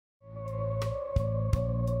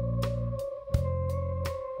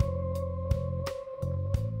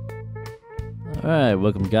All right,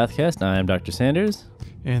 welcome to GothCast. I am Dr. Sanders.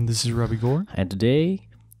 And this is Robbie Gore. And today,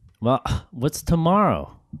 well, what's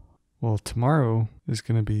tomorrow? Well, tomorrow is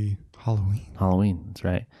going to be Halloween. Halloween, that's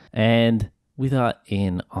right. And we thought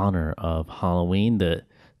in honor of Halloween, the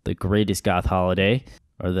greatest goth holiday,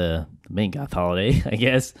 or the main goth holiday, I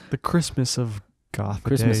guess. The Christmas of goth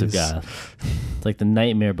Christmas days. of goth. It's like the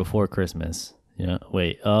nightmare before Christmas.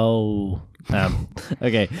 Okay.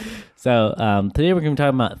 So today we're going to be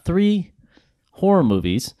talking about 3 horror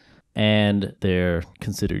movies, and they're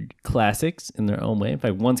considered classics in their own way. In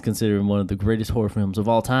fact, one's considered one of the greatest horror films of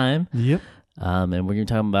all time. Yep. And we're going to be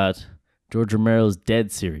talking about George Romero's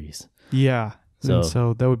Dead series. Yeah.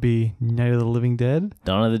 So that would be Night of the Living Dead,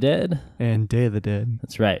 Dawn of the Dead, and Day of the Dead.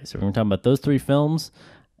 That's right. So we're going to talk about those 3 films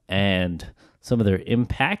and some of their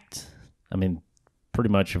impact. I mean, pretty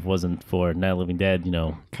much if it wasn't for Night of the Living Dead,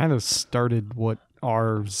 kind of started what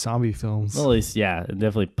are zombie films. Well, at least, yeah, it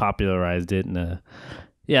definitely popularized it. And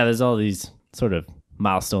there's all these sort of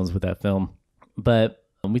milestones with that film. But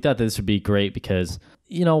we thought this would be great because,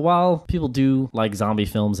 while people do like zombie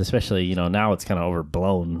films, especially, now it's kind of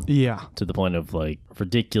overblown. Yeah. To the point of like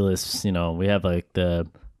ridiculous, we have like the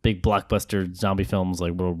big blockbuster zombie films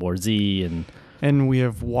like World War Z and we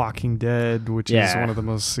have Walking Dead, which is one of the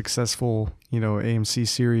most successful, AMC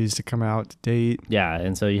series to come out to date. Yeah,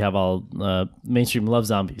 and so you have all mainstream love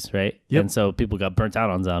zombies, right? Yep. And so people got burnt out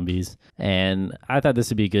on zombies. And I thought this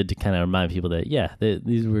would be good to kind of remind people that,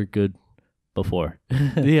 these were good before.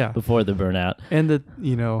 Yeah. Before the burnout. And that,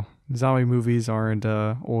 zombie movies aren't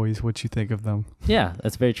always what you think of them. Yeah,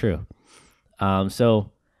 that's very true.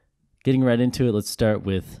 So getting right into it, let's start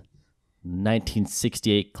with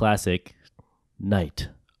 1968 classic Night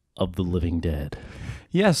of the Living Dead.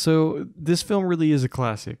 Yeah, so this film really is a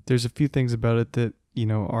classic. There's a few things about it that,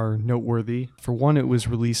 are noteworthy. For one, it was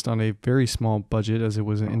released on a very small budget as it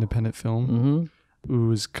was an independent film. Mm-hmm. It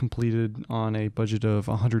was completed on a budget of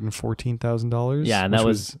 $114,000. Yeah, and that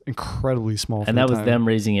was incredibly small. And that was them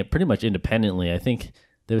raising it pretty much independently. I think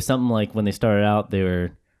there was something like when they started out, they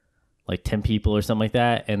were like 10 people or something like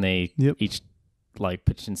that, and they each like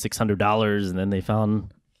pitched in $600, and then they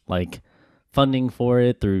found like funding for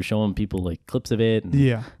it through showing people like clips of it.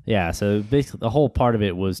 And so basically the whole part of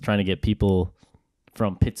it was trying to get people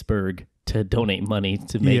from Pittsburgh to donate money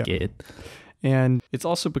to make it. And it's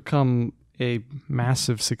also become a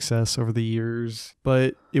massive success over the years,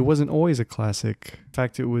 but it wasn't always a classic. In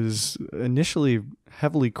fact, it was initially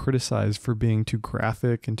heavily criticized for being too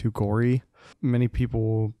graphic and too gory. Many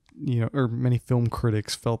people, or many film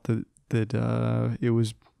critics felt that it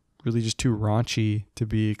was really just too raunchy to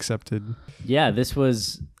be accepted. Yeah, this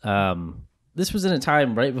was in a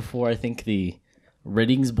time right before I think the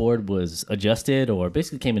ratings board was adjusted or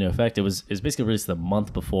basically came into effect. It was basically released the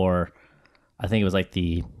month before. I think it was like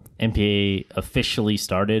the MPA officially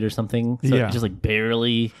started or something. So it just like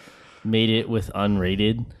barely made it with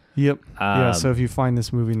unrated. Yep. So if you find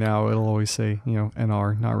this movie now, it'll always say,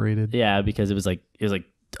 NR, not rated. Yeah, because it was like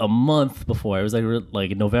a month before. It was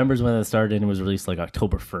like November's when it started, and it was released like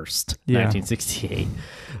October 1st, 1968.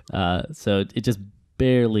 So it just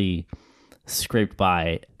barely scraped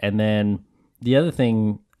by. And then the other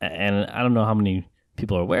thing, and I don't know how many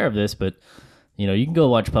people are aware of this, but you can go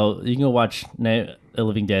watch Night of the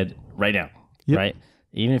Living Dead right now, right?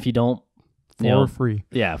 Even if you don't, for free.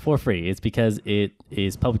 Yeah, for free. It's because it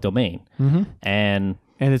is public domain, and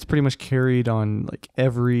it's pretty much carried on like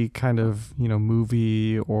every kind of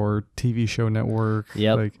movie or TV show network.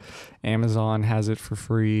 Yep. Like Amazon has it for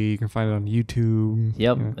free. You can find it on YouTube.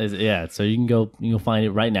 Yep. So you can go find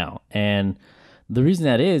it right now. And the reason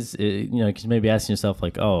that is, because maybe asking yourself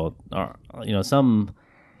like, some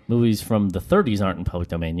movies from the 30s aren't in public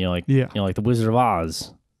domain. Like The Wizard of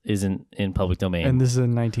Oz isn't in public domain. And this is a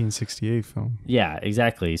 1968 film. Yeah,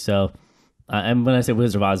 exactly. So. And when I say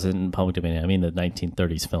Wizard of Oz in public domain, I mean the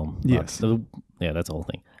 1930s film. Yes. That's the whole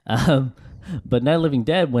thing. But Night of the Living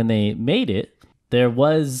Dead, when they made it, there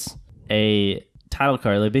was a title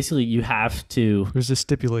card. Like basically, you have to. There's a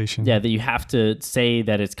stipulation. Yeah, that you have to say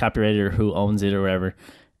that it's copyrighted or who owns it or whatever.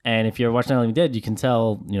 And if you're watching Night of the Living Dead, you can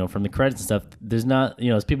tell, from the credits and stuff, there's not,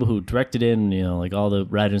 it's people who directed it and, like all the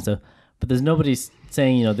writers and stuff. But there's nobody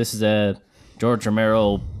saying, this is a George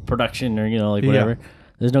Romero production or, like whatever. Yeah.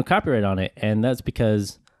 There's no copyright on it, and that's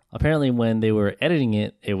because apparently when they were editing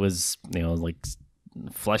it, it was like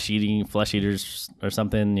flesh eaters or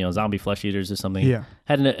something, zombie flesh eaters or something. Yeah,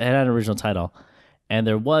 had an original title, and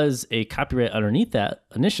there was a copyright underneath that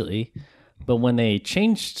initially, but when they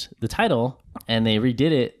changed the title and they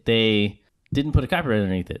redid it, they didn't put a copyright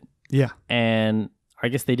underneath it. Yeah, and I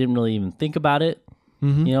guess they didn't really even think about it,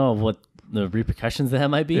 of the repercussions that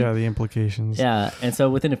might be. Yeah, the implications. Yeah, and so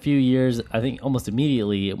within a few years, I think almost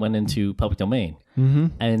immediately, it went into public domain. Mm-hmm.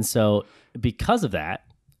 And so because of that,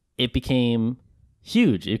 it became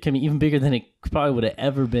huge. It became even bigger than it probably would have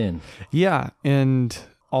ever been. Yeah, and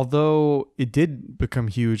although it did become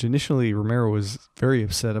huge, initially Romero was very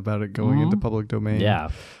upset about it going into public domain. Yeah.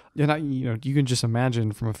 And you can just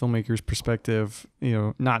imagine from a filmmaker's perspective,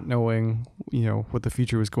 not knowing, what the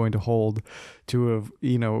future was going to hold, to have,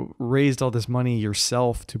 raised all this money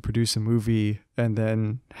yourself to produce a movie and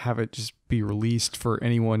then have it just be released for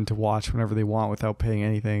anyone to watch whenever they want without paying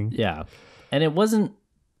anything. Yeah. And it wasn't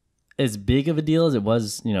as big of a deal as it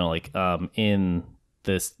was, in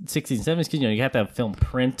the 60s and 70s, because, you have to have film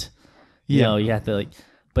print. You have to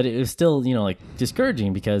but it was still,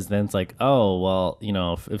 discouraging, because then it's like, oh, well,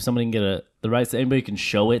 if somebody can get the rights, anybody can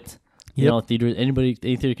show it. Any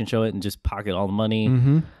theater can show it and just pocket all the money,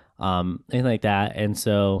 anything like that. And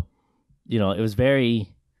so, it was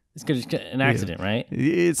it's an accident, right?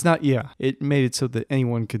 It's not, it made it so that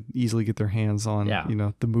anyone could easily get their hands on,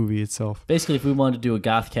 the movie itself. Basically, if we wanted to do a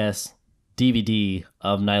GothCast DVD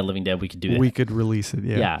of Night of the Living Dead, we could do that. We could release it,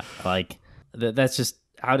 Yeah, that's just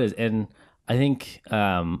how it is. And I think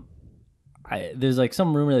there's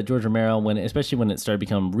some rumor that George Romero, especially when it started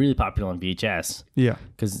becoming really popular on VHS,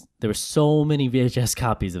 because there were so many VHS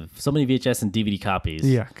and DVD copies,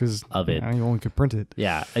 of it. Anyone could print it.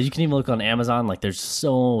 Yeah, as you can even look on Amazon, there's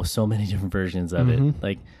so many different versions of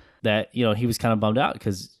it, that. He was kind of bummed out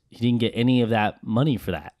because he didn't get any of that money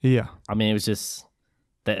for that. Yeah, I mean, it was just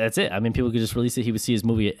that's it. I mean, people could just release it. He would see his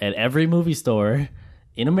movie at every movie store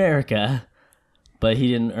in America, but he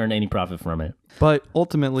didn't earn any profit from it. But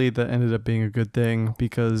ultimately, that ended up being a good thing,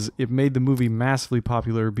 because it made the movie massively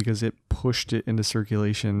popular, because it pushed it into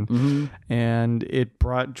circulation, and it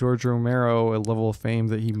brought George Romero a level of fame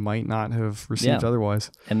that he might not have received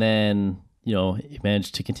otherwise. And then, he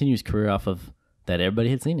managed to continue his career off of that.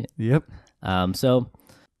 Everybody had seen it. Yep. So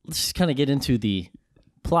let's just kind of get into the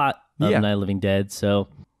plot of Night of the Living Dead. So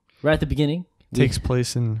right at the beginning, takes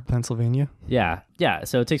place in Pennsylvania. Yeah.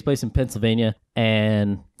 So it takes place in Pennsylvania,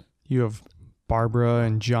 and you have Barbara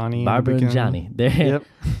and Johnny. They're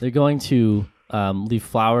going to leave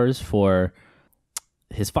flowers for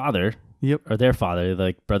his father. Yep. Or their father,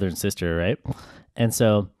 like brother and sister, right? And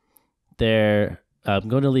so they're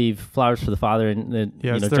going to leave flowers for the father, and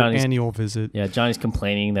it's their annual visit. Yeah, Johnny's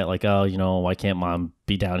complaining that why can't mom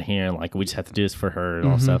be down here, and we just have to do this for her and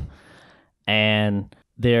all stuff. And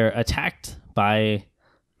they're attacked by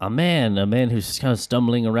a man who's just kind of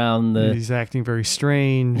stumbling around he's acting very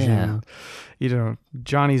strange. And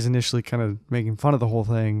Johnny's initially kind of making fun of the whole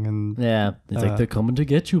thing, and he's like, they're coming to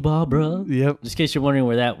get you, Barbara. Yep. Just in case you're wondering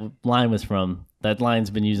where that line was from, that line's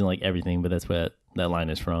been used in everything, but that's where that line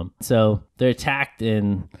is from. So they're attacked,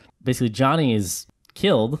 and basically Johnny is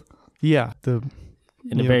killed. Yeah.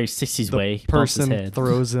 In a very 60s way. The person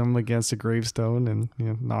throws him against a gravestone and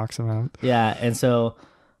knocks him out. Yeah, and so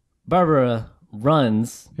Barbara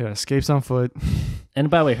runs. Yeah, escapes on foot. And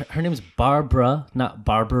by the way, her name is Barbara, not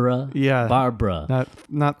Barbara. Yeah. Barbara.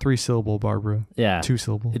 Not 3-syllable Barbara. Yeah.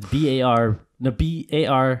 2-syllable. It's B-A-R-B-R-A.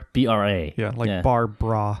 Yeah,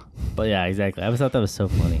 Barbara. But yeah, exactly. I always thought that was so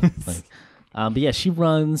funny. But yeah, she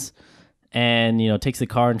runs and, takes the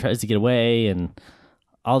car and tries to get away, and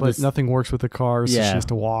but nothing works with the car, so she has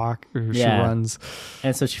to walk, or she runs.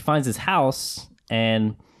 And so she finds his house,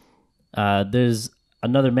 and there's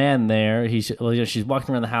another man there. She's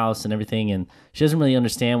walking around the house and everything, and she doesn't really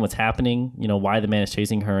understand what's happening, why the man is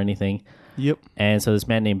chasing her or anything. Yep. And so this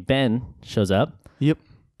man named Ben shows up. Yep.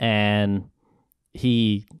 And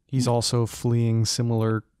he's also fleeing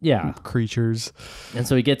similar creatures. And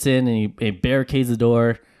so he gets in and he barricades the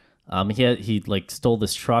door. He stole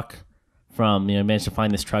this truck from, managed to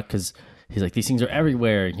find this truck because he's like, these things are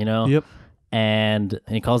everywhere, Yep. And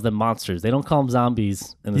he calls them monsters. They don't call them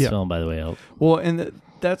zombies in this film, by the way. Well, and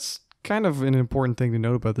that's kind of an important thing to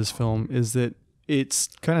note about this film, is that it's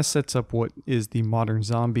kind of sets up what is the modern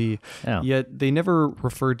zombie. Yeah. Yet they never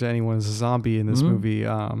referred to anyone as a zombie in this movie.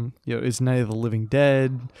 It's Night of the Living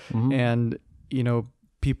Dead, and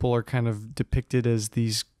people are kind of depicted as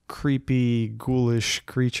these creepy, ghoulish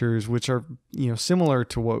creatures, which are similar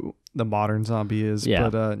to what the modern zombie is,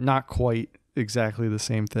 but not quite exactly the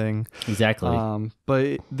same thing. Exactly.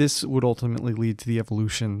 But this would ultimately lead to the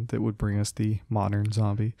evolution that would bring us the modern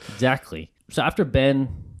zombie. Exactly. So after Ben,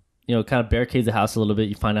 kind of barricades the house a little bit,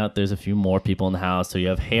 you find out there's a few more people in the house. So you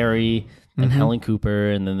have Harry and Helen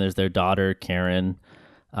Cooper, and then there's their daughter, Karen.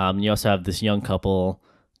 You also have this young couple,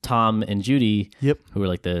 Tom and Judy, who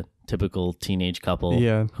are the typical teenage couple.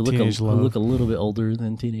 Yeah, who look a little bit older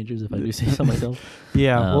than teenagers, if I do say so myself.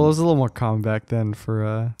 Yeah, well, it was a little more common back then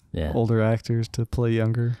for yeah. older actors to play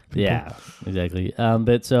younger people. Yeah, exactly.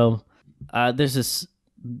 But so there's this.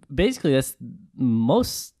 Basically, that's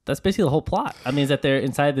basically the whole plot. I mean, is that they're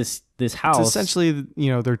inside this house. It's essentially,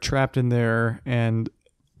 they're trapped in there, and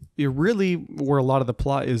it really where a lot of the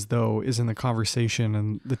plot is in the conversation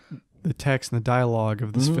and the text and the dialogue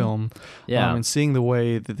of this film. Yeah, and seeing the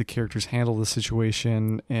way that the characters handle the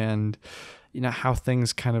situation, and how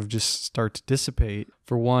things kind of just start to dissipate.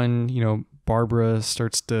 For one, Barbara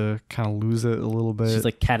starts to kind of lose it a little bit. She's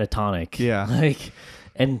like catatonic. Yeah,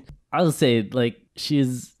 and I would say she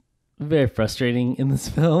is very frustrating in this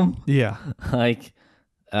film. Yeah,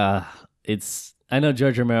 it's. I know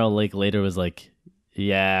George Romero later was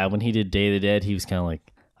when he did Day of the Dead, he was kind of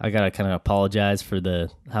I gotta kind of apologize for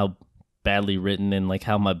how badly written and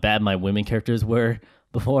how bad my women characters were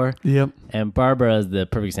before. Yep. And Barbara is the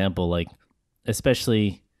perfect example.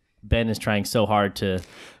 Especially Ben is trying so hard to.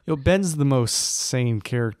 Ben's the most sane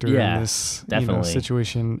character in this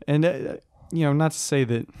situation, and not to say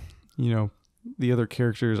that the other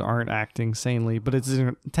characters aren't acting sanely, but it's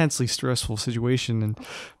an intensely stressful situation, and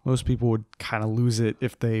most people would kind of lose it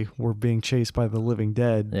if they were being chased by the living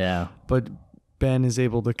dead. Yeah. But Ben is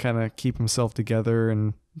able to kind of keep himself together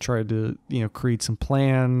and try to, create some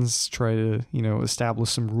plans, try to,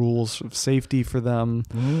 establish some rules of safety for them.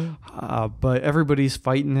 Mm-hmm. But everybody's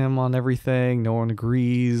fighting him on everything. No one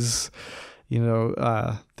agrees.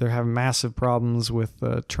 They're having massive problems with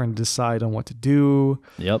trying to decide on what to do.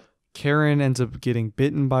 Yep. Karen ends up getting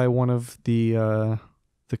bitten by one of the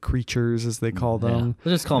creatures, as they call them.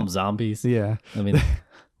 We'll just call them zombies. Yeah. I mean,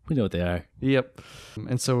 we know what they are. Yep.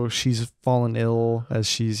 And so she's fallen ill as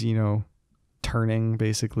she's, turning,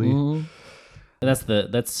 basically. Mm-hmm.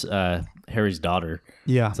 And that's Harry's daughter.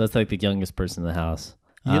 Yeah. So that's the youngest person in the house.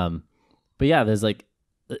 Yep. But yeah, there's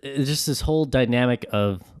it's just this whole dynamic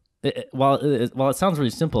of while it sounds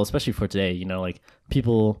really simple, especially for today,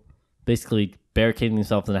 people basically barricading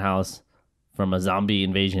themselves in a house from a zombie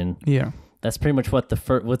invasion. Yeah. That's pretty much what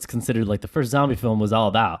what's considered the first zombie film was all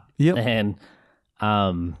about. Yep. And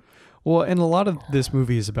well, and a lot of this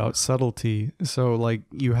movie is about subtlety. So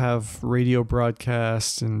you have radio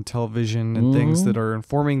broadcasts and television and things that are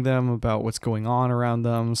informing them about what's going on around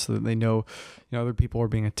them, so that they know, other people are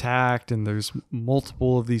being attacked, and there's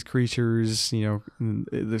multiple of these creatures,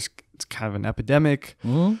 it's kind of an epidemic.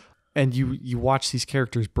 Mm-hmm. And you watch these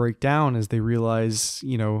characters break down as they realize,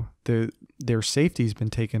 their safety's been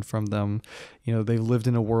taken from them. They've lived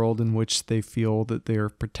in a world in which they feel that they are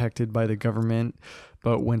protected by the government,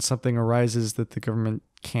 but when something arises that the government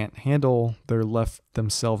can't handle, they're left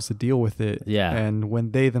themselves to deal with it. Yeah. And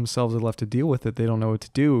when they themselves are left to deal with it, they don't know what to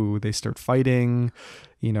do. They start fighting.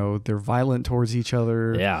 They're violent towards each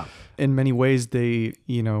other. Yeah. In many ways, they're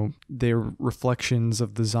reflections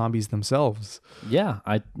of the zombies themselves. Yeah,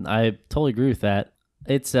 I totally agree with that.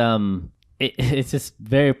 It's it's just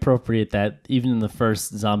very appropriate that even in the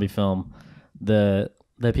first zombie film, the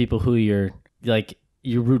people who you're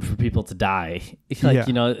you root for people to die.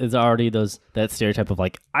 It's already that stereotype of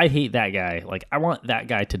I hate that guy. I want that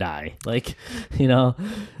guy to die.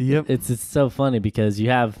 Yep. It's so funny because you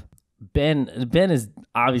have Ben. Ben is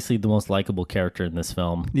obviously the most likable character in this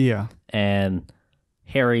film. Yeah. And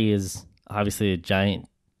Harry is obviously a giant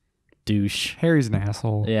douche. Harry's an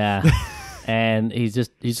asshole. Yeah. And he's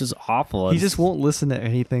just awful. He just won't listen to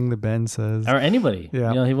anything that Ben says. Or anybody.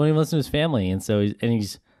 Yeah. He won't even listen to his family. And so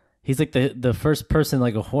he's the first person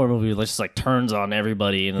a horror movie that just turns on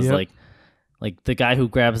everybody, and it's like the guy who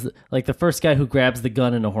grabs the first guy who grabs the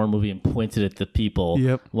gun in a horror movie and points it at the people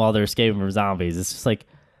while they're escaping from zombies. It's just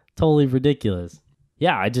totally ridiculous.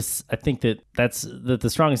 Yeah, I think that's the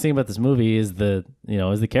strongest thing about this movie is the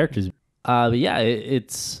characters. But yeah,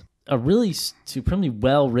 it's a really supremely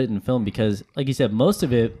well written film because, like you said, most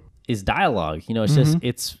of it is dialogue. It's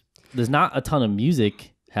just there's not a ton of music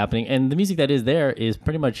happening, and the music that is there is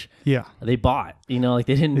pretty much they bought. They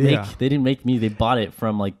didn't make music. They bought it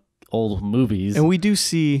from old movies. And we do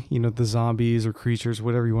see, the zombies or creatures,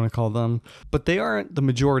 whatever you want to call them, but they aren't the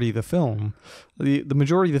majority of the film. The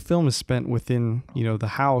majority of the film is spent within, the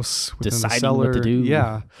house, within deciding the cellar. what to do.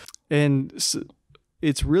 Yeah. And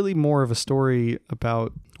it's really more of a story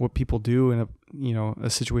about what people do in a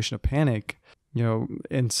situation of panic,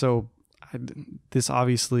 and so this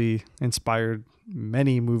obviously inspired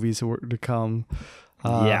many movies that were to come.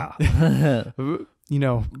 We're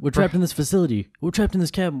trapped in this facility. We're trapped in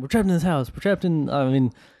this cabin. We're trapped in this house. We're trapped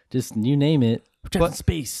in. Just you name it. We're trapped in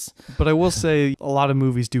space. But I will say a lot of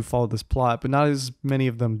movies do follow this plot, but not as many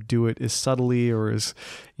of them do it as subtly or as,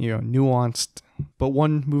 nuanced. But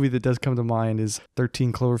one movie that does come to mind is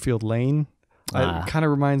 13 Cloverfield Lane. It kind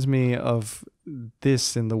of reminds me of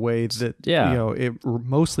this in the way that, it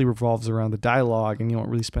mostly revolves around the dialogue, and you don't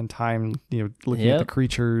really spend time, looking at the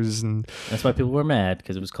creatures. And that's why people were mad,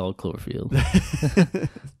 because it was called Cloverfield.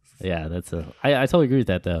 Yeah, I totally agree with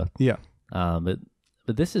that, though. Yeah. But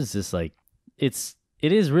this is just like, it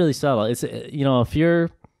is really subtle. It's, if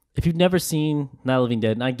you've never seen Night of the Living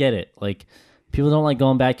Dead, and I get it, like, people don't like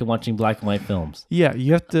going back and watching black and white films. Yeah,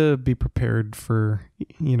 you have to be prepared for,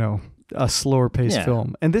 a slower paced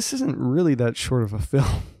film. And this isn't really that short of a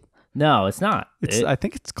film. No, it's not. I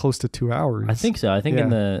think it's close to 2 hours. I think so. I think in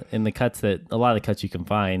the cuts that a lot of the cuts you can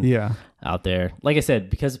find out there. Like I said,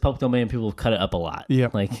 because of public domain, people cut it up a lot. Yeah.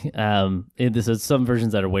 Like there's some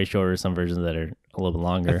versions that are way shorter, some versions that are a little bit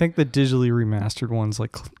longer. I think the digitally remastered one's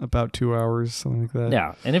like about 2 hours, something like that.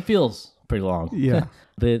 Yeah, and it feels pretty long. Yeah.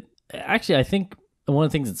 But actually, I think one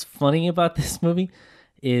of the things that's funny about this movie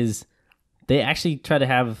is they actually try to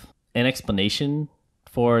have an explanation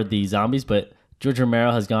for the zombies, but George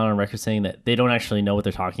Romero has gone on record saying that they don't actually know what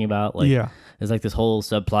they're talking about. Like, there's like this whole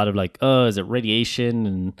subplot of like, oh, is it radiation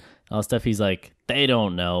and all stuff. He's like, they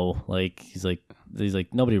don't know. Like, he's like,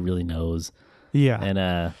 nobody really knows. Yeah.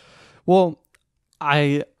 And well,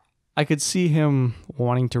 I could see him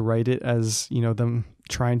wanting to write it as, them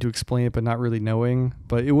trying to explain it but not really knowing.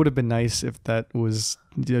 But it would have been nice if that was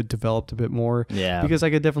developed a bit more. Yeah. Because I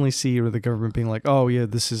could definitely see the government being like, oh yeah,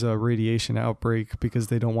 this is a radiation outbreak, because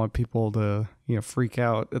they don't want people to freak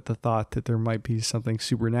out at the thought that there might be something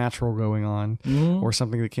supernatural going on, or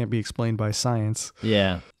something that can't be explained by science.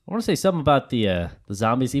 Yeah. I want to say something about the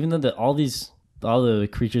zombies, even though all the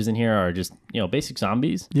creatures in here are just basic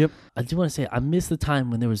zombies. Yep. I do want to say I miss the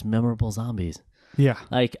time when there was memorable zombies. Yeah.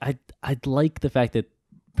 Like I'd like the fact that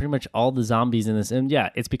pretty much all the zombies in this, and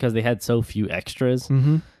it's because they had so few extras.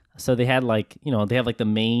 Mm-hmm. So they had they have like the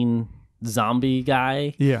main zombie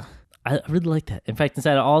guy. Yeah. I really like that. In fact,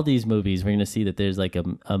 inside of all these movies, we're going to see that there's like a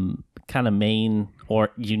kind of main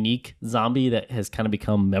or unique zombie that has kind of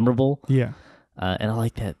become memorable. Yeah. And I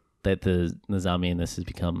like that the zombie in this has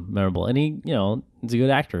become memorable. And he, is a good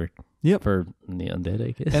actor. Yep. For the undead,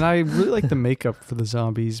 I guess. And I really like the makeup for the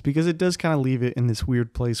zombies, because it does kind of leave it in this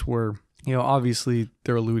weird place where, obviously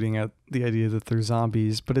they're alluding at the idea that they're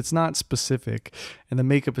zombies, but it's not specific. And the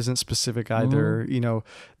makeup isn't specific either.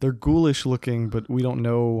 They're ghoulish looking, but we don't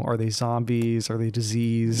know, are they zombies? Are they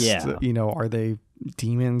diseased? Yeah. Are they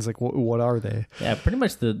demons? Like, what are they? Yeah, pretty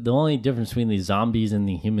much the only difference between the zombies and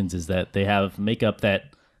the humans is that they have makeup that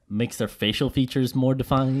makes their facial features more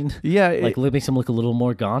defined. Yeah. Like, it makes them look a little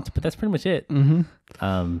more gaunt, but that's pretty much it.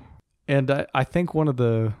 Mm-hmm. And I think one of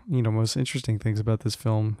the most interesting things about this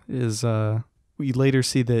film is we later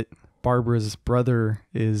see that Barbara's brother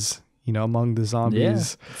is among the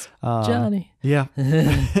zombies. Yeah, Johnny. Yeah.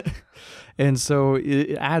 And so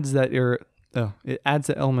it adds that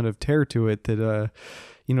element of terror to it, that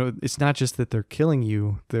it's not just that they're killing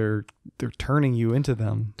you, they're turning you into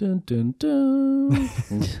them. Dun, dun, dun.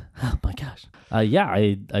 Oh my gosh.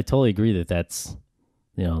 I totally agree that that's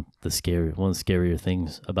one of the scarier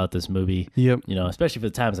things about this movie. Yep. Especially for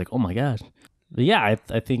the time, it's like, oh my gosh. But yeah,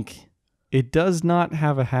 I think it does not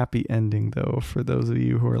have a happy ending, though, for those of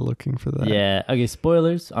you who are looking for that. Yeah. Okay.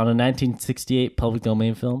 Spoilers on a 1968 public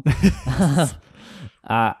domain film.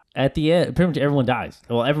 At the end, pretty much everyone dies.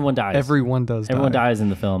 Well, everyone dies. Everyone does. Everyone dies in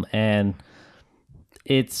the film, and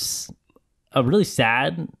it's a really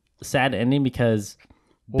sad ending, because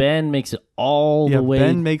Ben makes it all the way.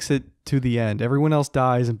 Ben makes it to the end. Everyone else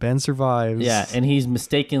dies, and Ben survives. Yeah, and he's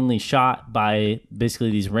mistakenly shot by basically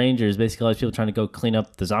these rangers, basically all these people trying to go clean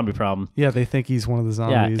up the zombie problem. Yeah, they think he's one of the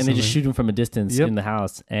zombies. Yeah, and they just shoot him from a distance in the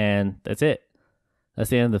house, and that's it. That's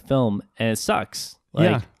the end of the film, and it sucks.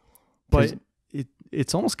 But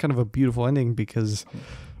it's almost kind of a beautiful ending, because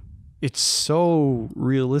it's so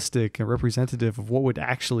realistic and representative of what would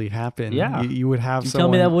actually happen. Yeah. You would have someone...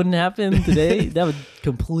 tell me that wouldn't happen today? That would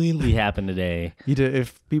completely happen today.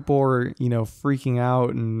 If people are, freaking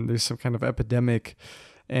out and there's some kind of epidemic,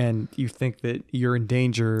 and you think that you're in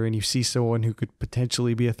danger and you see someone who could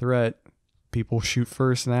potentially be a threat, people shoot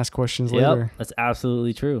first and ask questions later. That's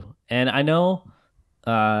absolutely true. And I know,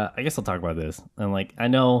 I guess I'll talk about this. And I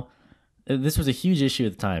know this was a huge issue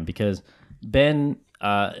at the time, because Ben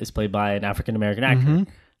is played by an African-American actor,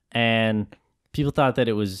 and people thought that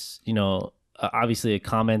it was, obviously a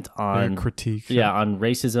comment on critique. Yeah, on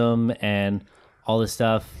racism and all this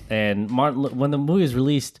stuff. And Martin, when the movie was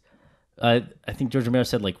released, I think George Romero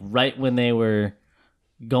said right when they were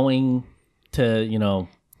going to,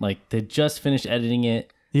 like they just finished editing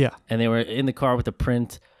it. Yeah. And they were in the car with the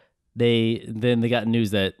print. They got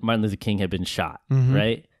news that Martin Luther King had been shot,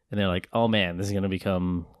 right? And they're like, oh man, this is going to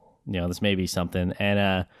become, this may be something. And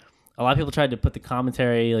a lot of people tried to put the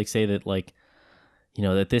commentary, like say that like,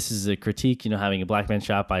 that this is a critique, having a black man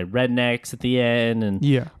shot by rednecks at the end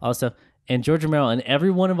and all stuff. And George Romero and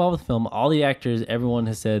everyone involved with the film, all the actors, everyone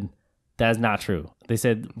has said that's not true. They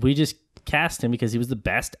said, we just cast him because he was the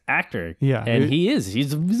best actor. Yeah. And he is.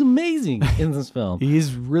 He's amazing in this film.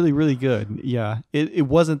 He's really, really good. Yeah. It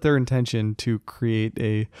wasn't their intention to create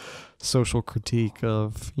a social critique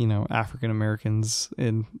of, African Americans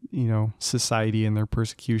in, society and their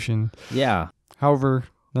persecution. Yeah. However,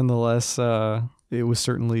 nonetheless, it was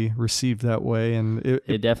certainly received that way, and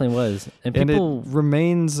it definitely was. And it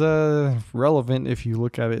remains relevant if you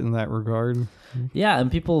look at it in that regard. Yeah,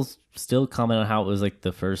 and people still comment on how it was like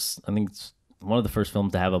the first, I think it's one of the first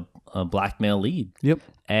films to have a black male lead. Yep.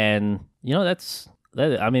 And, that's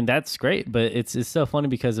great, but it's so funny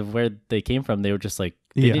because of where they came from. They were just like,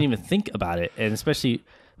 they didn't even think about it. And especially,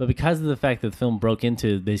 but because of the fact that the film broke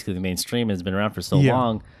into basically the mainstream and has been around for so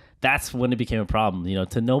long, that's when it became a problem.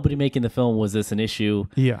 To nobody making the film was this an issue.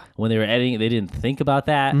 Yeah. When they were editing it, they didn't think about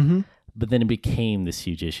that. But then it became this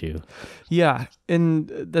huge issue. Yeah. And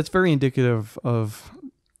that's very indicative of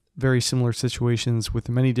very similar situations with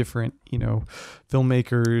many different,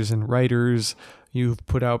 filmmakers and writers. You've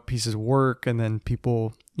put out pieces of work and then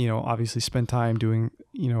people, obviously spend time doing,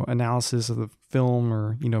 analysis of the film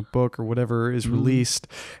or, book or whatever is released.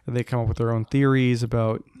 And they come up with their own theories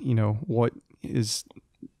about, what is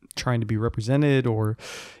trying to be represented or,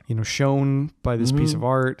 shown by this piece of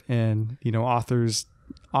art. And, authors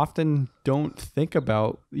often don't think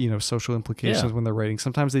about, social implications when they're writing.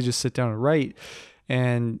 Sometimes they just sit down and write.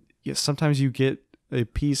 And sometimes you get a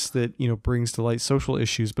piece that, brings to light social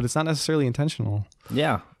issues, but it's not necessarily intentional.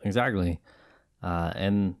 Yeah, exactly.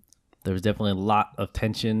 And there was definitely a lot of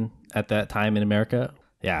tension at that time in America.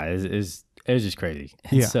 Yeah, it was just crazy.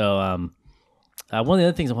 And so one of the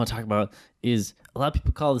other things I want to talk about is a lot of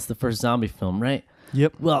people call this the first zombie film, right?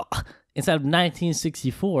 Yep. Well, inside of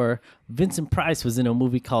 1964, Vincent Price was in a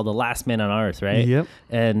movie called The Last Man on Earth, right? Yep.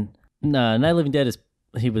 And Night of the Living Dead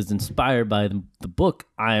he was inspired by the book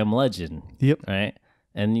I Am Legend. Yep. Right?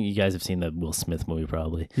 And you guys have seen the Will Smith movie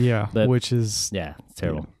probably. Yeah, but, which is... Yeah, it's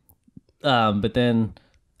terrible. Yeah. But then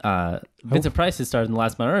Vincent Price has starred in The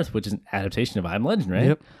Last Man on Earth, which is an adaptation of I Am Legend, right?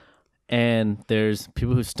 Yep. And there's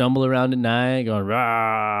people who stumble around at night going,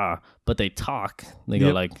 rah, but they talk. They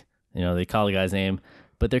go like, they call the guy's name,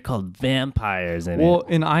 but they're called vampires.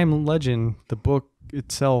 In I Am Legend, the book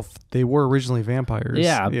itself, they were originally vampires.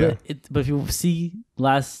 Yeah. But if you see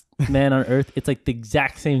Last Man on Earth, it's like the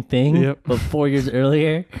exact same thing, but 4 years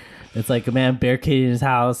earlier. It's like a man barricaded in his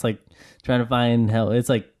house, like trying to find hell. It's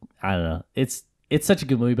like, I don't know. It's such a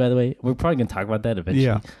good movie, by the way. We're probably going to talk about that eventually.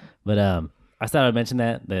 Yeah. But I thought I'd mention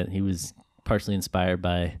that he was partially inspired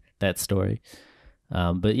by that story.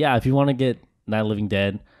 But yeah, if you want to get Night of the Living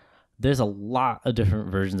Dead, there's a lot of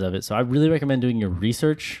different versions of it. So I really recommend doing your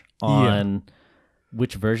research on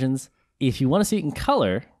which versions. If you want to see it in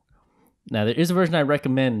color, now there is a version I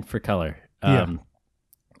recommend for color. I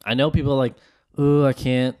know people are like, oh, I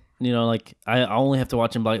can't, like I only have to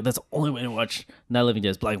watch in black. That's the only way to watch Night of the Living Dead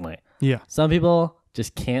is black and white. Yeah. Some people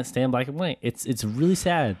just can't stand black and white. It's really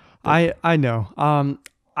sad. I know.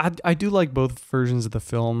 I do like both versions of the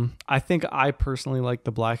film. I think I personally like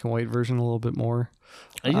the black and white version a little bit more.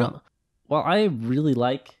 Well, I really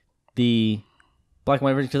like the black and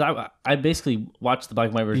white version because I basically watched the black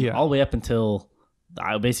and white version all the way up until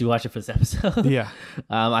I basically watched it for this episode. Yeah.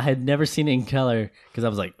 I had never seen it in color because I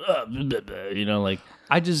was like, like.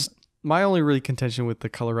 My only really contention with the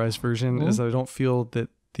colorized version is that I don't feel that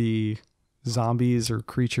the zombies or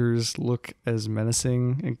creatures look as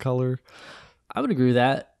menacing in color. I would agree with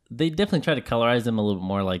that. They definitely try to colorize them a little bit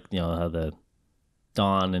more like, how the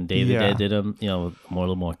Dawn and Day of the Dead did them, a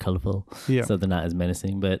little more colorful. Yeah. So they're not as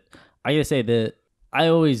menacing. But I gotta say that I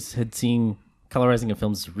always had seen colorizing of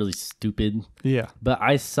films is really stupid. Yeah. But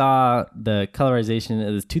I saw the colorization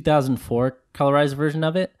of the 2004 colorized version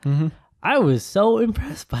of it. Mm-hmm. I was so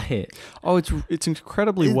impressed by it. Oh, it's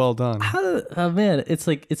incredibly well done. Man, it's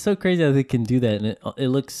so crazy how they can do that, and it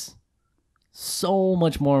looks so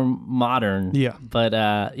much more modern. Yeah. But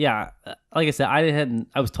like I said,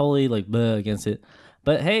 I was totally like against it.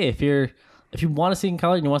 But hey, if you want to see it in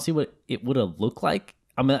color and you want to see what it would have looked like,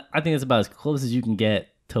 I think it's about as close as you can get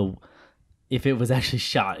to if it was actually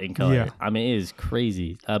shot in color. Yeah. It is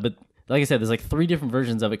crazy. But like I said, there's like 3 different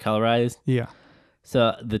versions of it colorized. Yeah.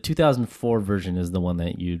 So the 2004 version is the one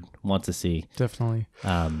that you'd want to see. Definitely.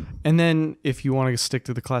 And then if you want to stick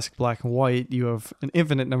to the classic black and white, you have an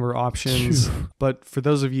infinite number of options. But for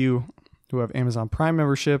those of you who have Amazon Prime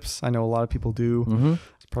memberships, I know a lot of people do.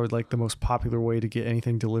 It's probably like the most popular way to get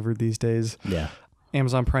anything delivered these days. Yeah.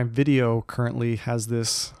 Amazon Prime Video currently has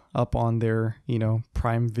this up on their,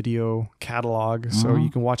 Prime Video catalog. So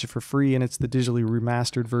you can watch it for free, and it's the digitally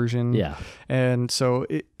remastered version. Yeah. And so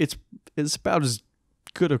it's about as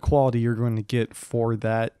good a quality you're going to get for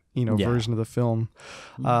that, version of the film.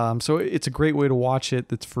 So it's a great way to watch it.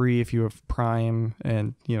 That's free if you have Prime,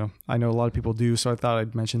 and, I know a lot of people do. So I thought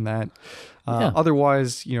I'd mention that.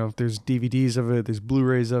 Otherwise, there's DVDs of it, there's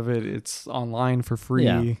Blu-rays of it. It's online for free.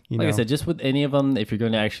 Yeah. Like I said, just with any of them, if you're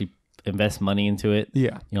going to actually invest money into it,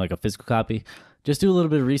 like a physical copy, just do a little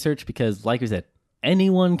bit of research, because like we said,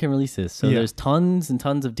 anyone can release this. So there's tons and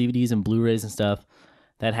tons of DVDs and Blu-rays and stuff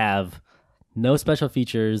that have no special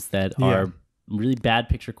features, that are really bad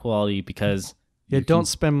picture quality, because don't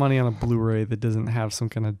spend money on a Blu-ray that doesn't have some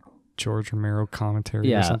kind of George Romero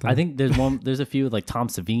commentary or something. I think there's a few, like Tom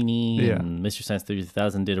Savini and Mr. Science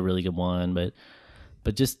 30,000 did a really good one,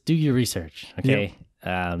 but just do your research, okay?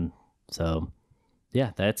 So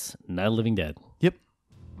yeah, that's Night of the Living Dead. Yep.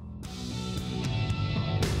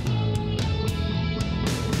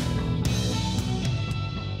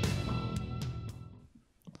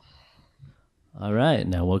 All right,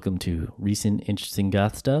 now welcome to recent interesting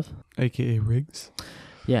goth stuff, aka Riggs.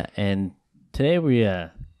 Yeah, and today we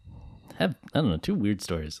have, I don't know, 2 weird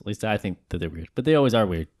stories. At least I think that they're weird, but they always are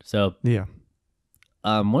weird. So yeah,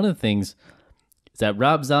 one of the things is that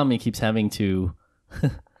Rob Zombie keeps having to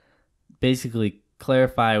basically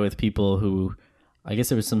clarify with people who, I guess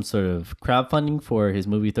there was some sort of crowdfunding for his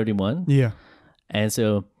movie 31. Yeah, and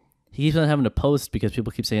so he keeps on having to post, because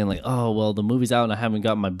people keep saying like, oh, well, the movie's out and I haven't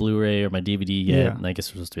got my Blu-ray or my DVD yet. And I guess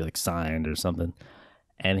it's supposed to be like signed or something.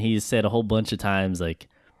 And he's said a whole bunch of times like,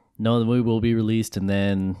 no, the movie will be released, and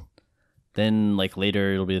then like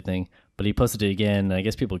later it'll be a thing. But he posted it again, and I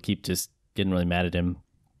guess people keep just getting really mad at him.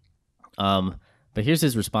 But here's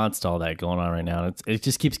his response to all that going on right now. It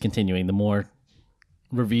just keeps continuing. The more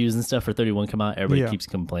reviews and stuff for 31 come out, everybody keeps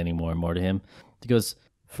complaining more and more to him. He goes,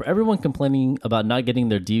 for everyone complaining about not getting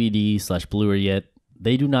their DVD/Blu-ray yet,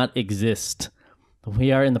 they do not exist.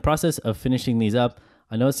 We are in the process of finishing these up.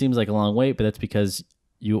 I know it seems like a long wait, but that's because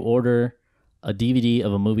you order a DVD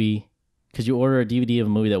of a movie,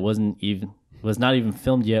 that was not even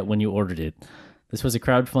filmed yet when you ordered it. This was a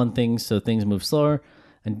crowdfund thing, so things move slower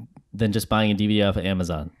than just buying a DVD off of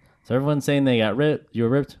Amazon. So everyone's saying they got ripped. You were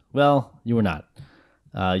ripped. Well, you were not.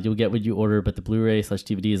 You'll get what you order, but the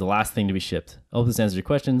Blu-ray/DVD is the last thing to be shipped. I hope this answers your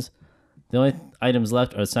questions. The only items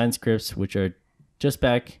left are signed scripts, which are just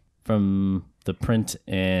back from the print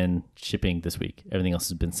and shipping this week. Everything else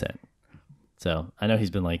has been sent. So I know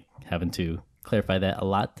he's been like having to clarify that a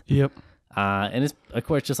lot. Yep. And it's, of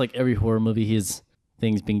course, just like every horror movie, his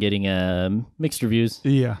thing's been getting mixed reviews.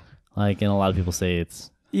 Yeah. And a lot of people say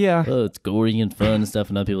it's gory and fun and stuff,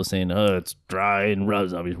 and other people saying, it's dry and Rob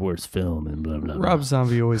Zombie's worst film and blah, blah, blah. Rob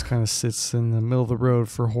Zombie always kind of sits in the middle of the road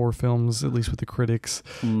for horror films, at least with the critics.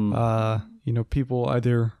 People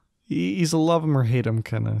either, he's a love him or hate him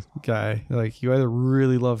kind of guy. Like, you either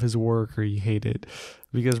really love his work or you hate it,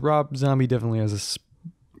 because Rob Zombie definitely has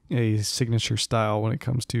a signature style when it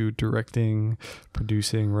comes to directing,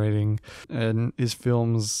 producing, writing, and his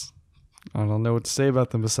films, I don't know what to say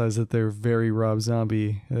about them besides that they're very Rob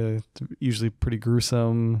Zombie. Usually pretty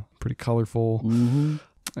gruesome, pretty colorful.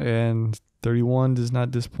 And 31 does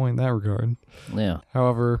not disappoint in that regard. Yeah.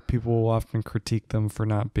 However, people will often critique them for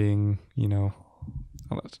not being,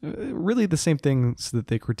 really the same things that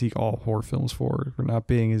they critique all horror films for not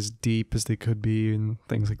being as deep as they could be and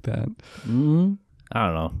things like that. I don't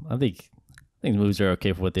know. I think movies are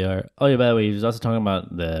okay for what they are. Oh yeah, by the way, he was also talking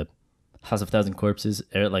about the House of Thousand Corpses.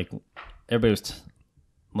 Everybody was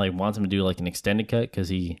wants him to do like an extended cut, because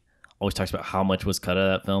he always talks about how much was cut out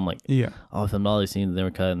of that film. I filmed all these scenes, they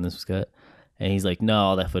were cut, and this was cut. And he's like, no,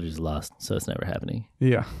 all that footage is lost, so it's never happening.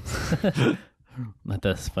 Yeah.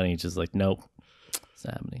 That's funny. Just like, nope, it's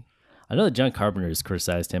not happening. I know that John Carpenter has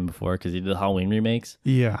criticized him before because he did the Halloween remakes.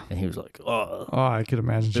 Yeah. And he was like, oh. Oh, I could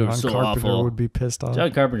imagine John Carpenter awful. would be pissed off.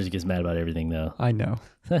 John Carpenter just gets mad about everything, though. I know.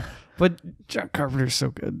 But John Carpenter's so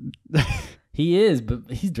good. He is,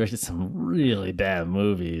 but he's directed some really bad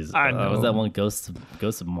movies. I know. Was that one Ghosts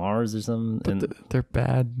of Mars or something? But they're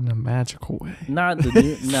bad in a magical way. Not the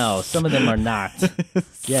new, no, some of them are not.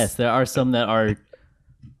 Yes, there are some that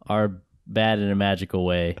are bad in a magical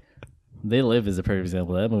way. They Live is a perfect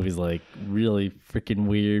example. That movie's like really freaking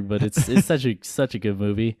weird, but it's such a good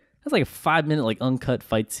movie. That's like a 5-minute like uncut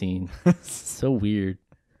fight scene. So weird.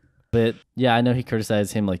 But yeah, I know he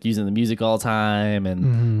criticized him like using the music all the time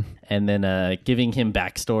and then giving him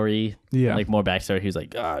backstory. Yeah. Like more backstory. He was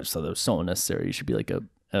like, oh, I just thought that was so unnecessary. He should be like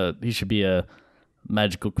he should be a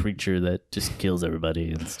magical creature that just kills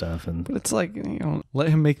everybody and stuff. And But it's like, let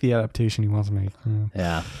him make the adaptation he wants to make.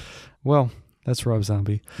 yeah. Well, that's Rob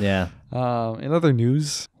Zombie. Yeah. In other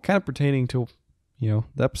news, kind of pertaining to, the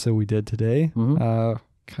episode we did today, kind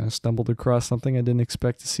of stumbled across something I didn't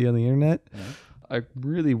expect to see on the internet. Yeah. I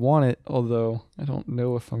really want it, although I don't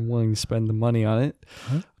know if I'm willing to spend the money on it.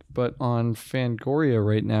 Huh? But on Fangoria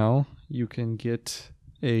right now, you can get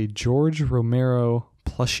a George Romero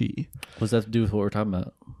plushie. What's that have to do with what we're talking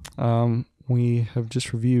about? We have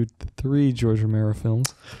just reviewed 3 George Romero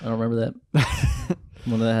films. I don't remember that.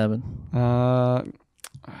 When did that happen?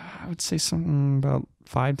 I would say something about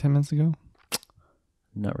 5-10 minutes ago.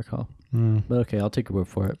 Not recall. But okay, I'll take your word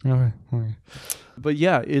for it. Okay. But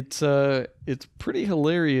yeah, it's pretty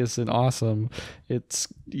hilarious and awesome.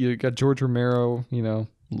 You got George Romero,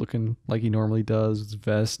 looking like he normally does, with his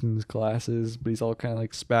vest and his glasses, but he's all kind of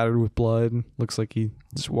like spattered with blood. Looks like he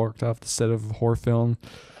just walked off the set of a horror film.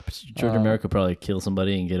 George Romero could probably kill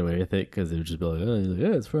somebody and get away with it because they would just be like,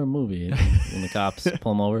 yeah, it's for a movie. And when the cops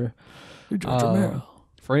pull him over, George Romero.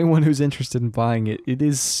 For anyone who's interested in buying it, it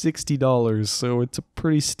is $60, so it's a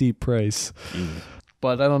pretty steep price. Jesus.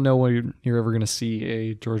 But I don't know when you're ever going to see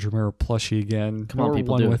a George Romero plushie again. Come on,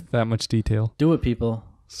 people, one do with it. That much detail. Do it, people.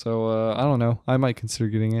 So I don't know. I might consider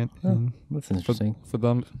getting it. That's interesting. For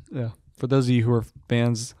them, yeah. For those of you who are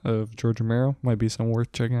fans of George Romero, might be something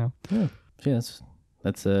worth checking out. Yeah,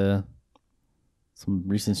 that's some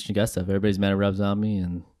recent Guth stuff. Everybody's mad at Rob Zombie,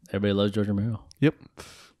 and everybody loves George Romero. Yep.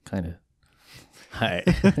 Kind of. All right.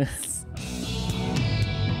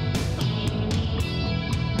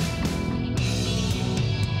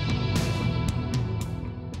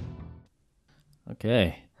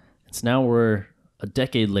 Okay. So now we're a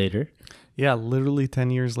decade later. Yeah, literally 10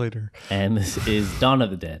 years later. And this is Dawn of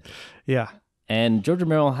the Dead. Yeah. And George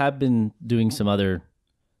Romero had been doing some other,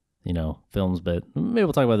 films, but maybe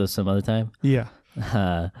we'll talk about those some other time. Yeah.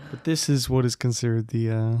 But this is what is considered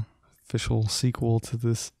the official sequel to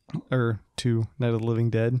this, or to Night of the Living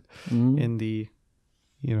Dead in the,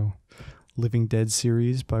 Living Dead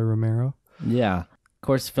series by Romero. Yeah. Of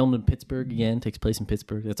course, filmed in Pittsburgh again, takes place in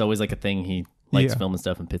Pittsburgh. It's always like a thing. He likes filming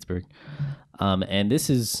stuff in Pittsburgh. And this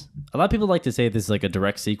is, a lot of people like to say this is like a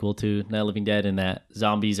direct sequel to Night of the Living Dead in that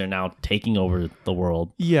zombies are now taking over the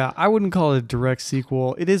world. Yeah, I wouldn't call it a direct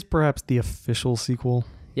sequel. It is perhaps the official sequel.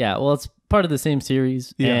 Yeah, well, it's part of the same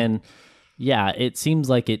series. Yeah. And yeah, it seems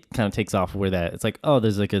like it kind of takes off where that, it's like, oh,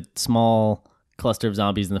 there's like a small cluster of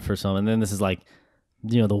zombies in the first film. And then this is like,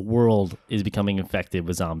 the world is becoming infected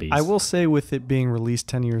with zombies. I will say with it being released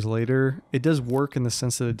 10 years later, it does work in the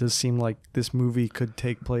sense that it does seem like this movie could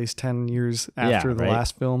take place 10 years after the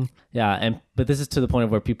last film. Yeah, but this is to the point of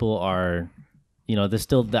where people are, there's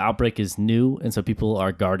still, the outbreak is new, and so people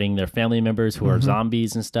are guarding their family members who are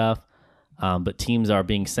zombies and stuff, but teams are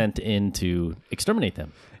being sent in to exterminate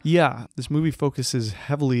them. Yeah, this movie focuses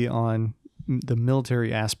heavily on the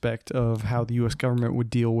military aspect of how the U.S. government would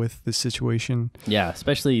deal with this situation. Yeah,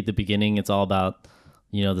 especially the beginning. It's all about,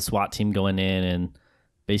 the SWAT team going in and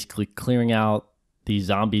basically clearing out these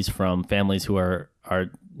zombies from families who are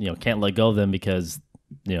can't let go of them because,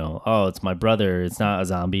 oh, it's my brother. It's not a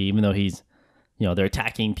zombie, even though he's, they're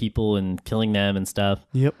attacking people and killing them and stuff.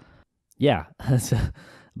 Yep. Yeah.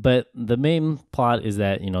 But the main plot is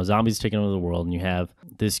that, zombies taking over the world, and you have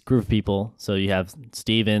this group of people. So you have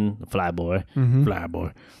Steven, Flyboy,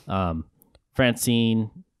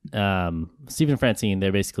 Francine, Steven and Francine,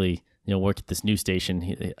 they're basically, work at this news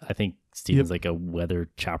station. I think Steven's like a weather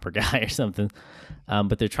chopper guy or something.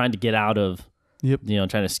 But they're trying to get out of, trying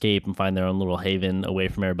to escape and find their own little haven away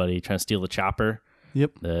from everybody, trying to steal the chopper.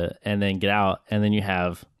 And then get out. And then you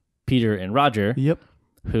have Peter and Roger.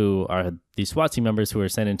 Who are these SWAT team members who are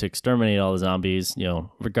sent in to exterminate all the zombies,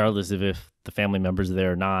 regardless of if the family members are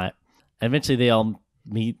there or not. And eventually they all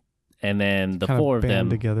meet, and then the four of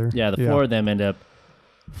them together. Yeah, the four of them end up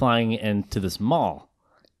flying into this mall.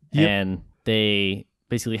 And they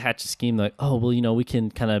basically hatch a scheme like, oh, well, we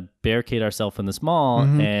can kind of barricade ourselves in this mall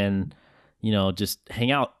and just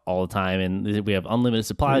hang out all the time, and we have unlimited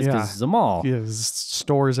supplies because this is a mall. Yeah, there's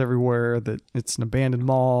stores everywhere. That it's an abandoned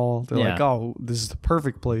mall. They're like, oh, this is the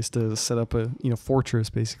perfect place to set up a fortress,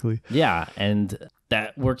 basically. Yeah, and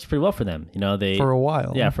that works pretty well for them. For a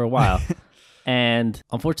while. Yeah, for a while. And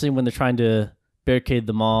unfortunately, when they're trying to barricade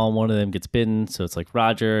the mall, one of them gets bitten. So it's like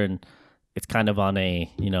Roger, and it's kind of on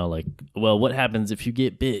a well, what happens if you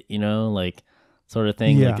get bit? sort of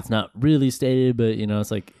thing. Yeah. Like it's not really stated, but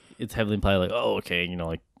it's like it's heavily implied. Like, oh, okay,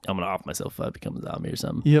 like I'm gonna off myself if I become a zombie or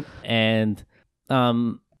something. Yep. And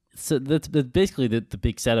so that's basically the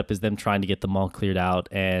big setup is them trying to get them all cleared out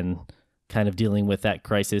and kind of dealing with that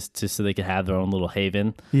crisis just so they could have their own little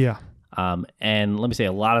haven. Yeah. And let me say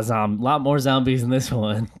a lot more zombies in this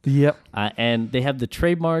one. Yep. And they have the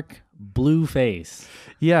trademark blue face.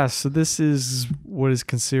 Yeah, so this is what is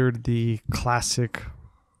considered the classic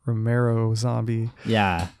Romero zombie.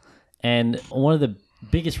 Yeah. And one of the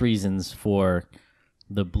biggest reasons for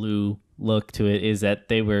the blue look to it is that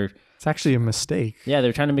It's actually a mistake. Yeah, they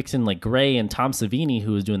were trying to mix in like gray, and Tom Savini,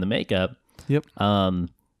 who was doing the makeup. Yep.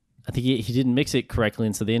 I think he didn't mix it correctly,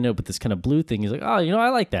 and so they ended up with this kind of blue thing. He's like, oh, I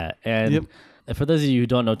like that. And for those of you who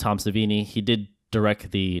don't know Tom Savini, he did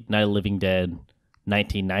direct the Night of the Living Dead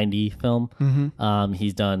 1990 film. Mm-hmm.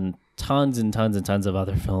 He's done tons and tons and tons of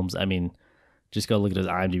other films. I mean, just go look at his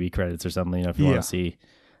IMDb credits or something, if you want to see.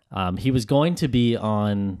 He was going to be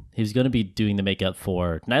doing the makeup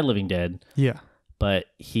for Night of the Living Dead. Yeah. But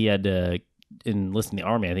he had to enlist in the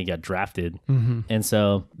army. I think he got drafted. Mm-hmm. And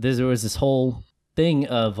so there was this whole thing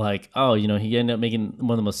of like, oh, he ended up making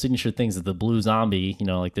one of the most signature things of the blue zombie.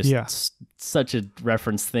 Like there's such a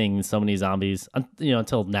reference thing in so many zombies,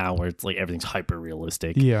 until now where it's like everything's hyper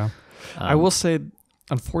realistic. Yeah. I will say,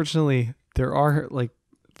 unfortunately, there are like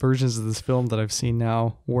versions of this film that I've seen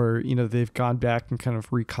now where, they've gone back and kind of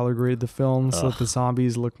recolor graded the film so that the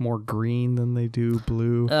zombies look more green than they do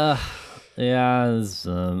blue. Yeah, that's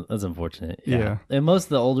unfortunate. Yeah. And most of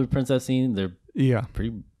the older prints I've seen, they're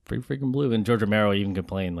pretty freaking blue. And George Romero even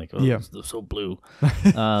complained like, oh, it's so blue.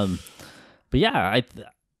 But yeah,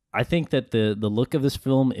 I think that the look of this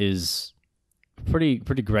film is pretty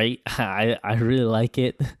great. I really like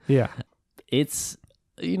it. Yeah. It's,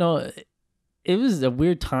 it was a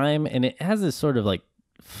weird time, and it has this sort of like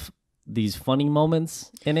these funny moments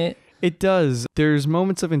in it. It does. There's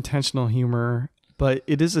moments of intentional humor, but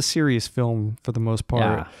it is a serious film for the most part.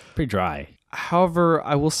 Yeah, pretty dry. However,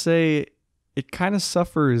 I will say it kind of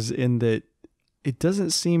suffers in that it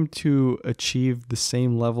doesn't seem to achieve the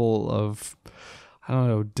same level of,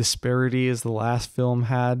 disparity as the last film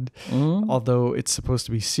had. Mm-hmm. Although it's supposed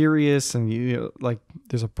to be serious, and like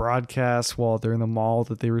there's a broadcast while they're in the mall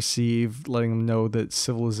that they receive, letting them know that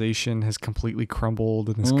civilization has completely crumbled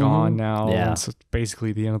and is gone now. Yeah. And so it's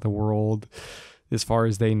basically the end of the world, as far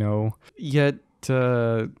as they know. Yet,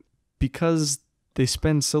 because they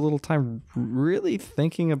spend so little time really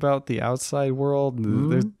thinking about the outside world,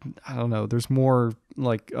 there's more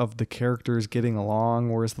like of the characters getting along,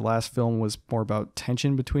 whereas the last film was more about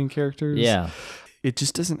tension between characters. Yeah. It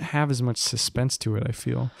just doesn't have as much suspense to it, I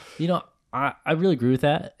feel. I really agree with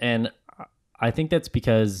that. And I think that's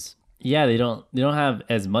because, they don't have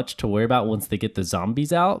as much to worry about once they get the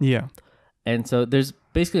zombies out. Yeah. And so there's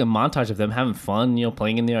basically a montage of them having fun,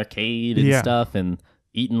 playing in the arcade and stuff, and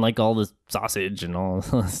eating like all the sausage and all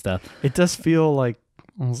this stuff. It does feel like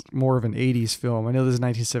more of an 80s film. I know this is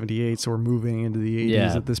 1978, so we're moving into the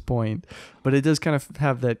 80s at this point, but it does kind of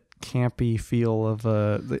have that campy feel of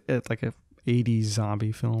like a 80s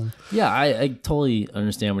zombie film. Yeah, I totally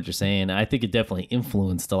understand what you're saying. I think it definitely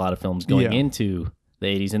influenced a lot of films going into the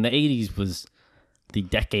 80s, and the 80s was the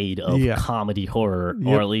decade of comedy horror,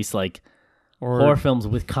 or at least like horror films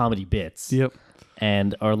with comedy bits. Yep.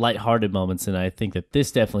 And are lighthearted moments, and I think that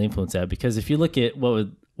this definitely influenced that, because if you look at what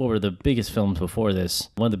were the biggest films before this,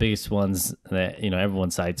 one of the biggest ones that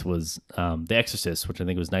everyone cites was The Exorcist, which I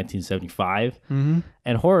think was 1975,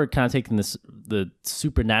 and horror kind of taking the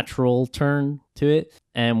supernatural turn to it,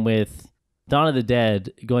 and with Dawn of the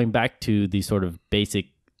Dead going back to the sort of basic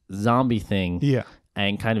zombie thing,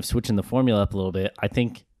 and kind of switching the formula up a little bit, I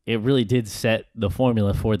think it really did set the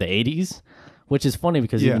formula for the 80s. Which is funny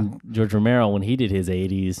because even George Romero, when he did his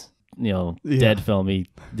 80s, Dead film, he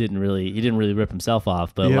didn't really rip himself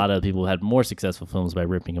off, but a lot of people had more successful films by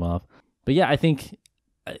ripping him off. But yeah, I think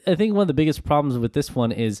one of the biggest problems with this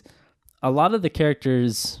one is a lot of the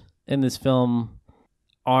characters in this film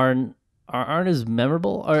aren't as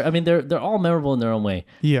memorable. Or I mean, they're all memorable in their own way.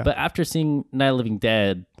 Yeah. But after seeing Night of the Living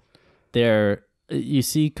Dead, you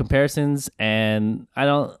see comparisons, and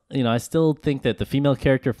I still think that the female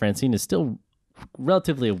character Francine is still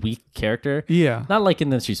relatively a weak character. Yeah. Not like in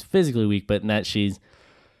that she's physically weak, but in that she's,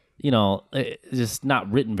 just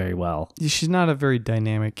not written very well. She's not a very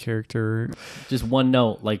dynamic character. Just one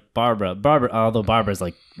note, like Barbara, although Barbara's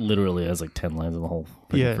like literally has like 10 lines in the whole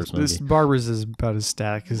first movie. Barbara's is about as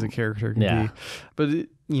static as a character can be. But,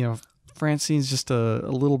 Francine's just a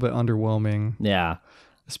little bit underwhelming. Yeah.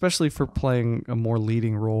 Especially for playing a more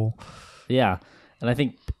leading role. Yeah. And I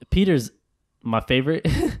think Peter's my favorite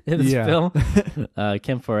in this film.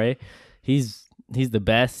 Ken Foray, he's the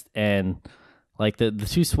best, and like the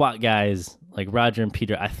two SWAT guys, like Roger and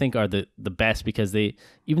Peter, I think are the best because they,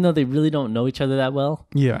 even though they really don't know each other that well,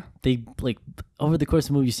 they like over the course of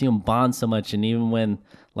the movie you see them bond so much, and even when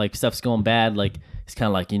like stuff's going bad, like it's kind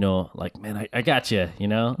of like, you know, like, man, I got you, you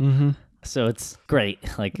know. So it's great.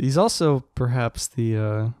 Like he's also perhaps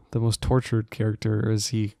the most tortured character as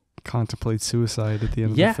he contemplates suicide at the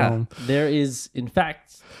end of the film. There is, in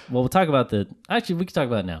fact, well, we'll talk about actually we can talk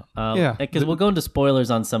about it now. Because we'll go into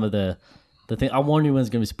spoilers on some of the thing. I'll warn you when it's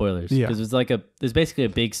going to be spoilers. Because there's basically a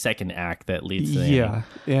big second act that leads to the ending.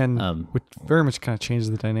 And which very much kind of changes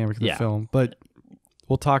the dynamic of the film. But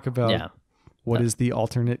we'll talk about what is the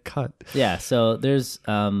alternate cut. Yeah, so there's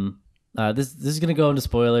this is going to go into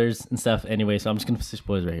spoilers and stuff anyway, so I'm just going to put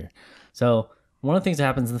spoilers right here. So one of the things that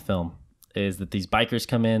happens in the film is that these bikers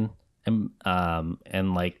come in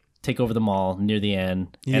and like take over the mall near the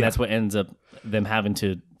end, and that's what ends up them having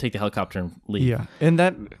to take the helicopter and leave. Yeah, and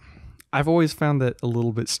that I've always found that a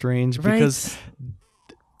little bit strange because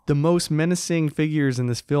the most menacing figures in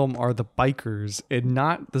this film are the bikers and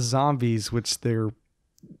not the zombies, which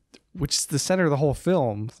is the center of the whole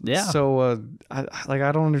film. Yeah. So I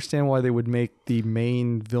don't understand why they would make the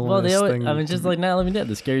main villainous thing. I mean, just like Night of the Living Dead,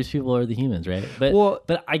 the scariest people are the humans, right?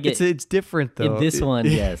 But I get it's different though. In this one,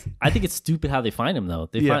 yes. I think it's stupid how they find him though.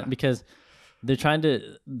 They find because they're trying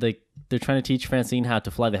to teach Francine how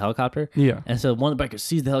to fly the helicopter. Yeah. And so one of the bikers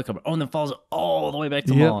sees the helicopter, and then falls all the way back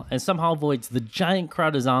to the mall, and somehow avoids the giant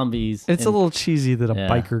crowd of zombies. It's a little cheesy that a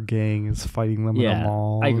biker gang is fighting them in a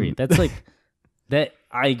mall. I agree. That's like that.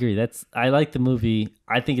 I agree. I like the movie.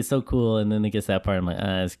 I think it's so cool, and then it gets that part. I'm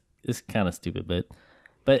like, it's kind of stupid,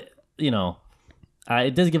 but you know,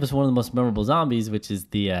 it does give us one of the most memorable zombies, which is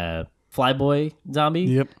the Flyboy zombie.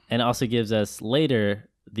 Yep. And it also gives us later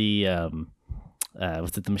the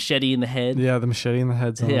what's it? The machete in the head. Yeah, the machete in the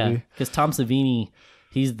head zombie. Yeah, because Tom Savini,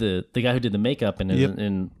 he's the guy who did the makeup and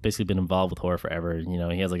and basically been involved with horror forever. You know,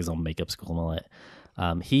 he has like his own makeup school and all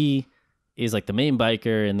that. He is like the main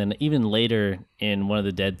biker, and then even later in one of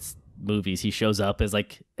the Dead movies, he shows up as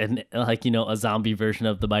like a zombie version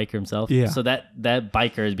of the biker himself. Yeah. So that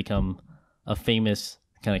biker has become a famous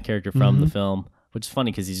kind of character from the film, which is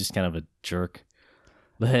funny because he's just kind of a jerk.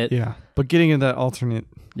 But getting into that alternate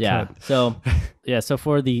cut. So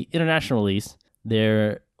for the international release,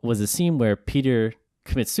 there was a scene where Peter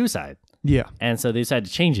commits suicide. Yeah. And so they decided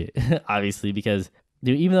to change it, obviously, because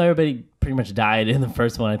even though everybody pretty much died in the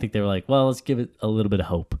first one, I think they were like, well, let's give it a little bit of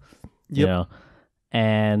hope. You know?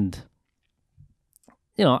 And,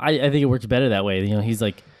 you know, I think it works better that way. You know, he's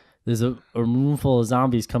like, there's a room full of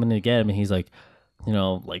zombies coming to get him, and he's like, you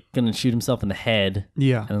know, like gonna shoot himself in the head.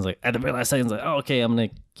 Yeah. And it's like, at the very last second, it's like, oh, okay, I'm gonna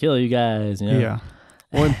kill you guys. You know? Yeah.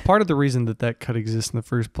 Well, and part of the reason that cut exists in the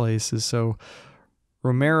first place is so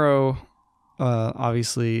Romero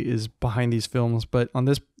obviously is behind these films, but on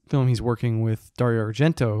this film he's working with Dario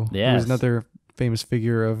Argento, who's another famous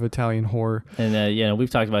figure of Italian horror. And we've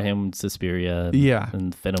talked about him, Suspiria,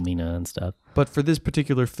 and Phenomena and stuff. But for this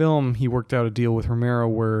particular film, he worked out a deal with Romero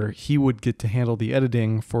where he would get to handle the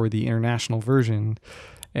editing for the international version.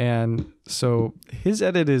 And so his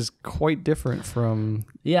edit is quite different from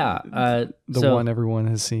the one everyone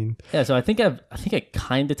has seen. Yeah, so I think I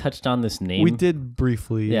kind of touched on this name. We did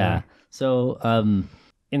briefly. Yeah. So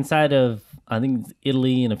inside of, I think,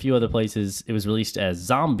 Italy and a few other places, it was released as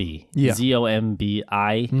Zombie,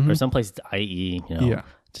 Z-O-M-B-I, or some places I-E, you know,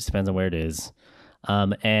 just depends on where it is.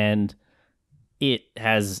 And it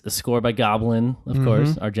has a score by Goblin, of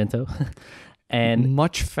course, Argento. And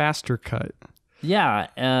much faster cut. Yeah,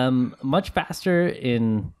 much faster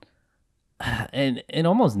and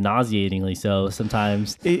almost nauseatingly so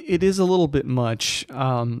sometimes. It is a little bit much.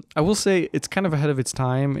 I will say it's kind of ahead of its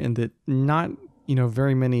time in that not,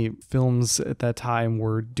 very many films at that time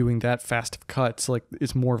were doing that fast of cuts. Like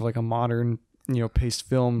it's more of like a modern, paced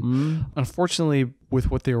film. Unfortunately, with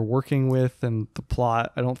what they were working with and the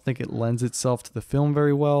plot, I don't think it lends itself to the film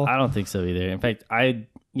very well. I don't think so either. In fact, I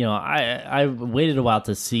waited a while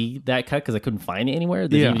to see that cut because I couldn't find it anywhere.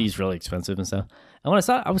 The DVD is really expensive and stuff. And when I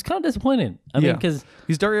saw it, I was kind of disappointed. I mean, because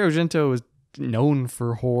Dario Argento is known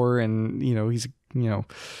for horror, and he's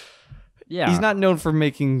he's not known for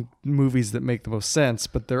making movies that make the most sense,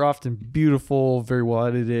 but they're often beautiful, very well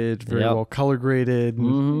edited, very well color graded.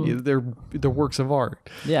 They're works of art.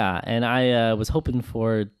 Yeah, and I was hoping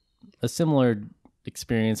for a similar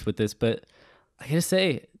experience with this, but I gotta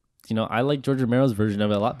say, I like George Romero's version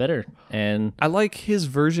of it a lot better. And I like his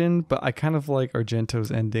version, but I kind of like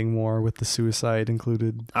Argento's ending more with the suicide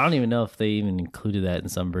included. I don't even know if they even included that in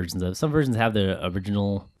some versions of it. Some versions have the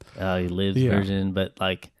original he lives version, but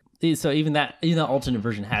like, so even that alternate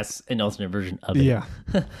version has an alternate version of it. Yeah.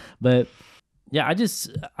 But yeah,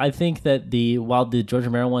 I think that while the George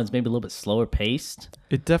Romero one is maybe a little bit slower paced,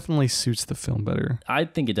 it definitely suits the film better. I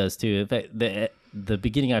think it does too. In fact, the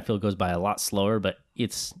beginning I feel goes by a lot slower, but you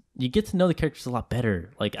get to know the characters a lot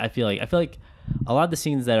better. Like I feel like a lot of the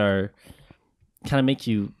scenes that are kind of make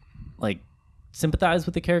you like sympathize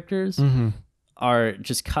with the characters are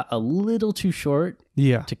just cut a little too short.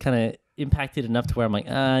 Yeah. To kind of impact it enough to where I'm like,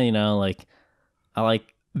 like I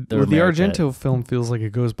like the Argento film feels like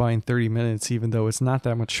it goes by in 30 minutes, even though it's not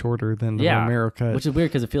that much shorter than the Romero cut. Which is weird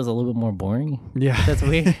because it feels a little bit more boring. Yeah. That's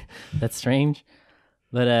weird. That's strange.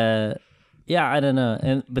 But I don't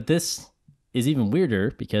know. But this is even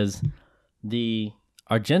weirder because the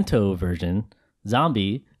Argento version,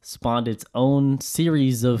 Zombie, spawned its own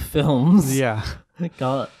series of films. Yeah.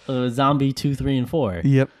 Called Zombie 2, 3, and 4.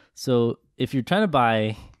 Yep. So if you're trying to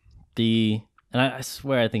buy and I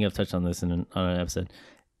swear I think I've touched on this on an episode.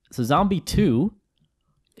 So Zombie 2,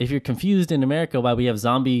 if you're confused in America why we have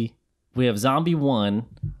Zombie 1,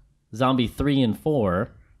 Zombie 3 and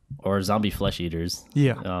 4, or Zombie Flesh Eaters.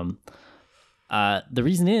 Yeah. The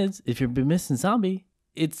reason is, if you've been missing Zombie,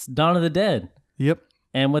 it's Dawn of the Dead. Yep.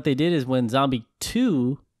 And what they did is when Zombie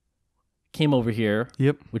 2 came over here,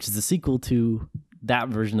 which is the sequel to that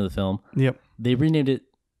version of the film, they renamed it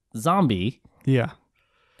Zombie. Yeah.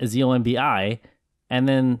 Zombi. And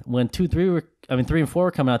then when 3 and 4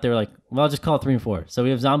 were coming out, they were like, well, I'll just call it 3 and 4. So we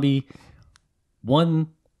have Zombie 1,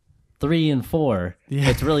 3, and 4. Yeah.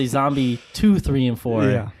 It's really Zombie 2, 3, and 4.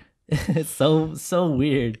 Yeah. It's so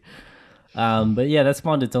weird. But yeah, that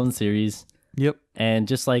spawned its own series. Yep. And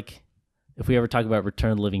just like if we ever talk about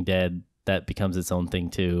Return of the Living Dead, that becomes its own thing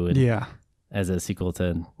too. And as a sequel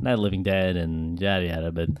to Night of the Living Dead and yada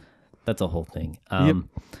yada, but that's a whole thing.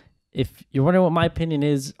 If you're wondering what my opinion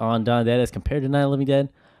is on Dawn of the Dead as compared to Night of the Living Dead,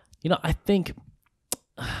 I think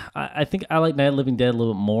I like Night of the Living Dead a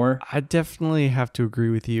little bit more. I definitely have to agree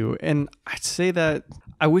with you. And I'd say that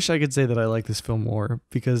I wish I could say that I like this film more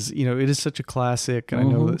because, it is such a classic. And I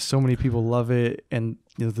know that so many people love it. And,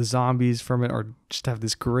 the zombies from it just have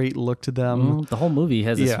this great look to them. The whole movie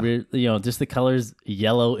has this weird, just the colors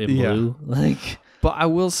yellow and blue. But I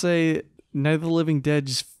will say Night of the Living Dead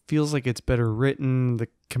just feels like it's better written.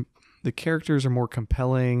 The characters are more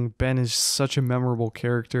compelling. Ben is such a memorable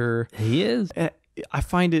character. He is. I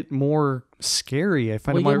find it more scary. I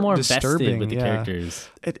find it more disturbing with the characters.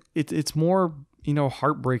 It's more,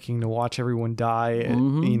 heartbreaking to watch everyone die.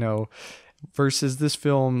 Versus this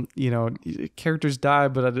film, characters die,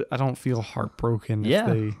 but I don't feel heartbroken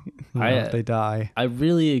if they die. I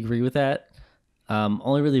really agree with that.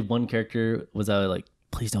 Only really one character was like,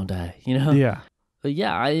 please don't die. Yeah. But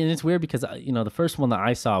yeah, and it's weird because the first one that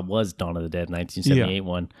I saw was Dawn of the Dead, 1978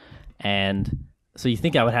 one, and so you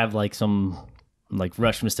think I would have like some like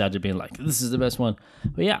rush nostalgia, being like, this is the best one.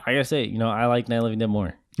 But yeah, I gotta say, I like Night of the Living Dead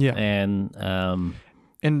more. Yeah,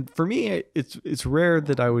 and for me, it's rare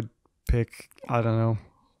that I would pick. I don't know.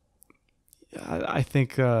 I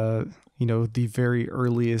think the very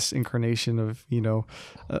earliest incarnation of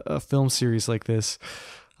a film series like this,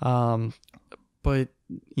 but.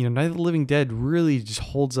 Night of the Living Dead really just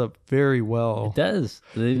holds up very well. It does.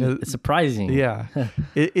 It's surprising. Yeah,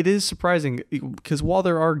 it is surprising because while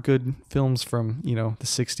there are good films from the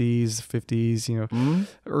 60s, the 50s,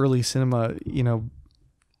 early cinema,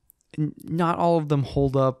 not all of them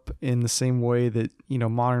hold up in the same way that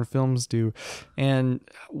modern films do. And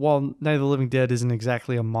while Night of the Living Dead isn't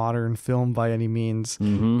exactly a modern film by any means,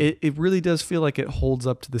 it really does feel like it holds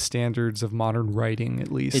up to the standards of modern writing,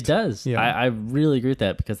 at least. It does. Yeah, I really agree with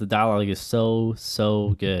that because the dialogue is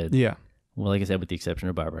so good. Yeah. Well, like I said, with the exception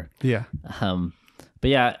of Barbara. Yeah. But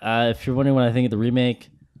yeah, if you're wondering what I think of the remake,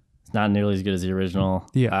 it's not nearly as good as the original.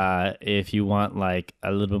 Yeah. If you want like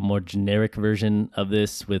a little bit more generic version of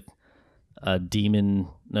this with a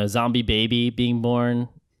zombie baby being born,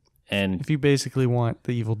 and if you basically want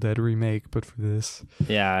the Evil Dead remake, but for this,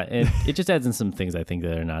 it just adds in some things I think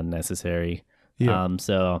that are not necessary.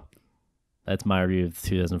 So that's my review of the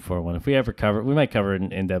 2004 one. If we ever we might cover it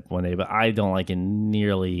in depth one day, but I don't like it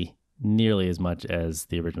nearly as much as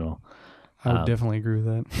the original. I would definitely agree with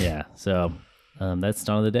that. Yeah, so that's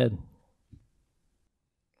Dawn of the Dead.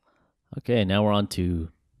 Okay, now we're on to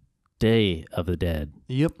Day of the Dead.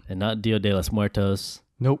 Yep. And not Dia de los Muertos.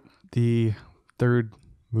 Nope. The third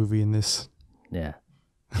movie in this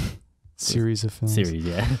series of films. Series,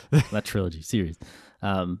 yeah. Not trilogy, series.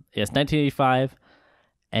 It's 1985,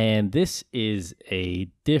 and this is a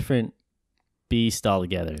different beast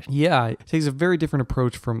altogether. Yeah, it takes a very different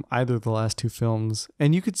approach from either of the last two films.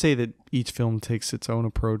 And you could say that each film takes its own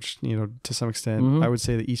approach, to some extent. I would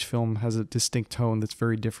say that each film has a distinct tone that's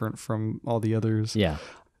very different from all the others. Yeah.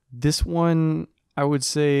 This one, I would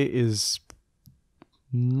say, is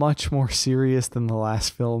much more serious than the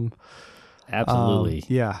last film. Absolutely.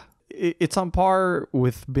 Yeah. It's on par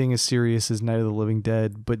with being as serious as Night of the Living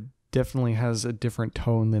Dead, but definitely has a different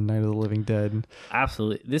tone than Night of the Living Dead.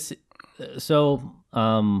 Absolutely. Basically,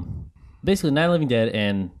 Night of the Living Dead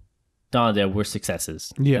and Dawn of the Dead were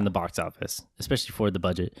successes in the box office, especially for the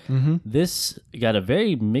budget. This got a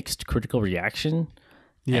very mixed critical reaction.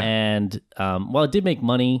 Yeah. And while it did make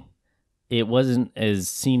money, it wasn't as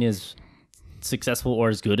seen as successful or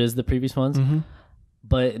as good as the previous ones.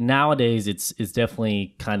 But nowadays, it's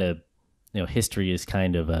definitely kind of, history has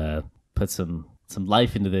kind of put some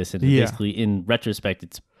life into this. And basically, in retrospect,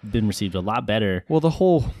 it's been received a lot better. Well, the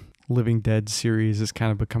whole Living Dead series has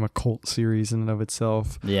kind of become a cult series in and of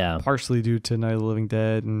itself. Yeah. Partially due to Night of the Living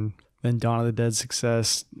Dead and then Dawn of the Dead's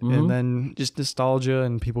success. And then just nostalgia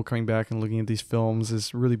and people coming back and looking at these films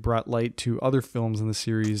has really brought light to other films in the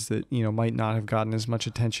series that, might not have gotten as much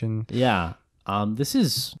attention. Yeah. This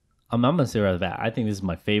is, I'm going to say right off the bat, I think this is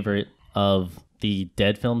my favorite of the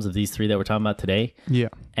Dead films of these three that we're talking about today. Yeah.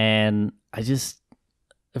 And I just,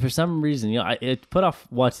 for some reason, I put off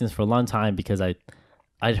watching this for a long time because I'd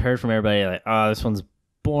heard from everybody like, oh, this one's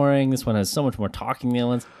boring. This one has so much more talking than the other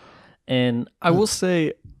ones. And I will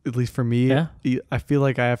say, at least for me, I feel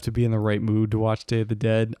like I have to be in the right mood to watch Day of the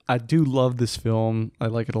Dead. I do love this film. I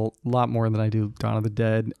like it a lot more than I do Dawn of the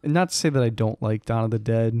Dead. And not to say that I don't like Dawn of the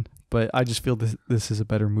Dead, but I just feel this is a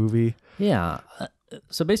better movie. Yeah.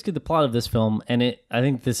 So basically the plot of this film, and I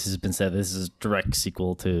think this has been said, this is a direct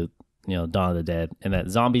sequel to, Dawn of the Dead, and that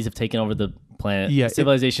zombies have taken over the planet. Yeah,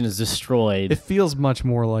 civilization is destroyed. It feels much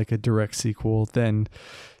more like a direct sequel than,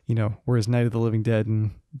 whereas Night of the Living Dead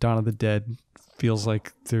and Dawn of the Dead feels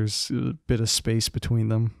like there's a bit of space between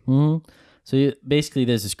them. So basically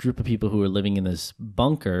there's this group of people who are living in this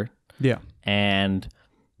bunker. Yeah. And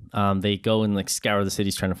they go and scour the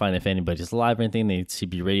cities trying to find if anybody's alive or anything. They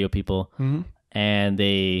CB radio people. And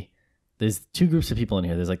there's two groups of people in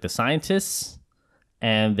here. There's the scientists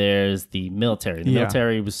and there's the military. The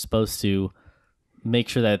military was supposed to make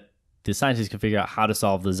sure that the scientists could figure out how to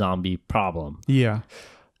solve the zombie problem. Yeah.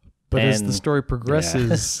 But as the story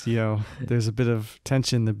progresses, there's a bit of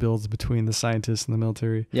tension that builds between the scientists and the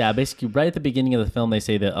military. Yeah, basically right at the beginning of the film, they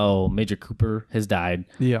say that, Major Cooper has died.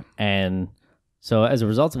 Yeah. And so as a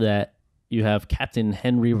result of that, you have Captain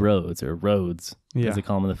Henry Rhodes, or Rhodes, as they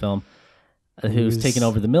call him in the film, who's taken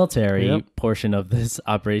over the military portion of this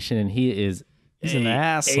operation, and he's an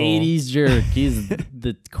asshole. 80s jerk. He's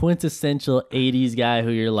the quintessential 80s guy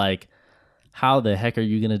who you're like, how the heck are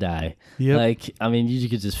you going to die? Yep. You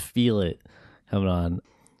could just feel it coming on.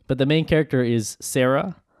 But the main character is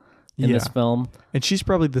Sarah in this film. And she's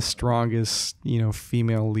probably the strongest,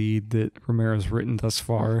 female lead that Romero's written thus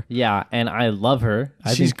far. Yeah, and I love her.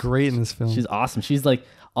 She's great in this film. She's awesome. She's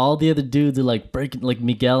all the other dudes are breaking,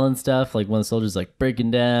 Miguel and stuff. One of the soldiers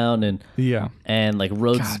breaking down and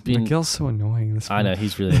Rhodes God, being. Miguel's so annoying in this film. I know,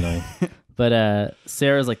 he's really annoying. But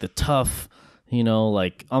Sarah's the tough,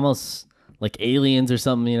 almost like Aliens or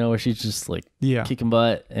something, where she's just kicking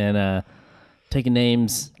butt and taking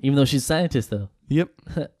names, even though she's a scientist though. Yep.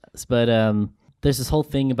 But there's this whole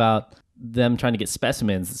thing about them trying to get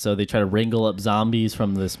specimens, so they try to wrangle up zombies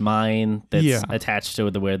from this mine that's attached to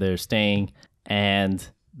where they're staying, and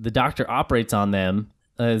the doctor operates on them,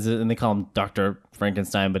 and they call him Dr.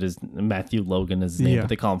 Frankenstein, but his Matthew Logan is his name, but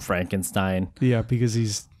they call him Frankenstein. Yeah, because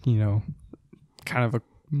he's, kind of a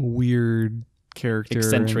weird character.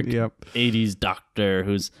 Eccentric 80s doctor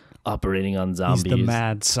who's operating on zombies. He's the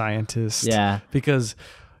mad scientist. Yeah. Because,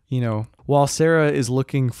 while Sarah is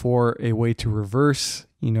looking for a way to reverse,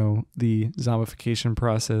 the zombification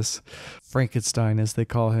process, Frankenstein, as they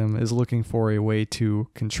call him, is looking for a way to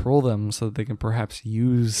control them so that they can perhaps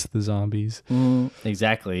use the zombies.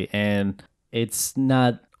 Exactly. And it's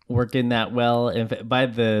not working that well. By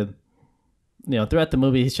the, throughout the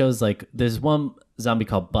movie, he shows there's one zombie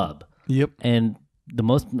called Bub. Yep. And the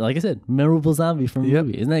most, like I said, memorable zombie from a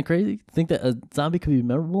movie. Isn't that crazy? Think that a zombie could be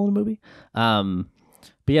memorable in a movie?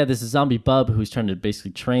 But yeah, this is zombie Bub who's trying to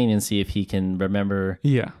basically train and see if he can remember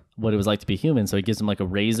what it was like to be human. So he gives him a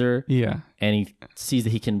razor. Yeah. And he sees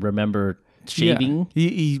that he can remember shaving.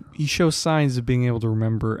 Yeah. He shows signs of being able to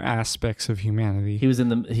remember aspects of humanity.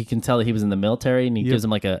 He can tell that he was in the military, and he gives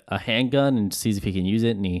him a handgun and sees if he can use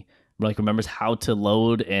it, and he like remembers how to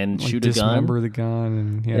load and like shoot a gun. Dismember the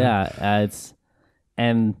gun, and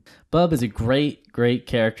and Bub is a great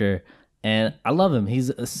character, and I love him.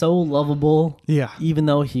 He's so lovable. Yeah. Even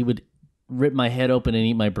though he would rip my head open and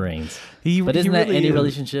eat my brains. But isn't that really any is.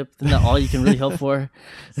 relationship? Isn't that all you can really hope for?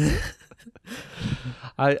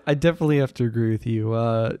 I definitely have to agree with you.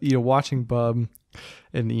 Watching Bub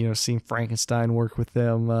and seeing Frankenstein work with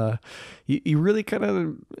them, you really kind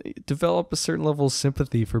of develop a certain level of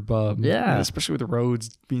sympathy for Bub. Yeah, especially with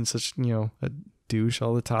Rhodes being such a douche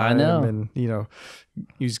all the time. I know. And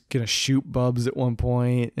he's gonna shoot Bubs at one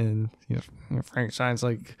point, and Frankenstein's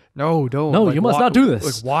like, no, don't. No, like, you must not do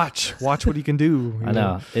this. Like, watch what he can do. I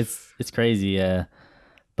know. It's crazy. Yeah,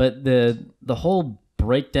 but the whole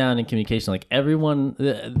breakdown in communication, like everyone,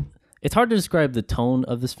 it's hard to describe the tone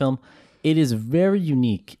of this film. It is very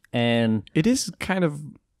unique, and it is kind of,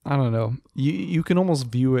 I don't know, you can almost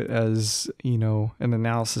view it as an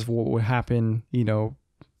analysis of what would happen,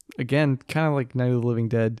 again, kind of like Night of the Living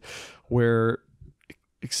Dead, where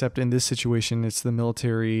except in this situation it's the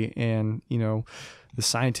military and the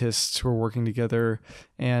scientists who are working together,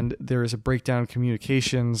 and there is a breakdown in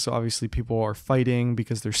communications. Obviously people are fighting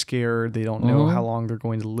because they're scared, they don't know how long they're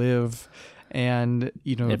going to live, and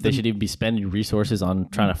if they should even be spending resources on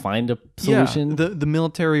trying to find a solution. The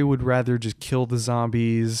military would rather just kill the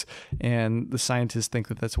zombies, and the scientists think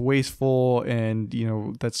that that's wasteful, and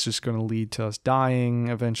that's just going to lead to us dying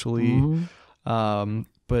eventually.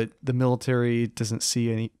 But the military doesn't see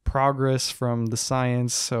any progress from the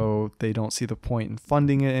science, so they don't see the point in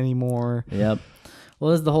funding it anymore. Yep.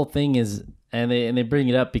 Well, that's the whole thing is, and they bring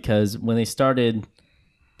it up because when they started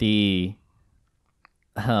this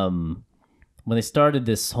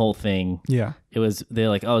whole thing, they're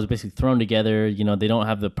like, oh, it's basically thrown together. They don't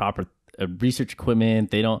have the proper research equipment.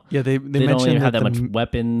 They don't. Yeah, they don't mentioned even have that that much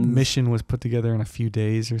weapons. Mission was put together in a few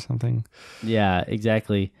days or something. Yeah,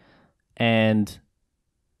 exactly. And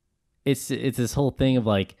it's this whole thing of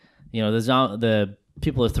like, the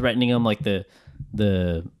people are threatening them, like the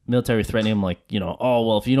military threatening them, like, oh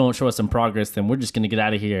well, if you don't show us some progress, then we're just gonna get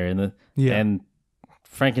out of here. And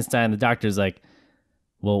Frankenstein, the doctor's like,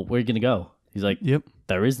 well, where are you gonna go? He's like, yep,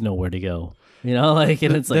 there is nowhere to go. Like,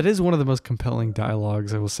 and it's like, that is one of the most compelling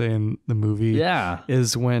dialogues I will say in the movie. Yeah,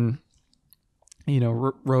 is when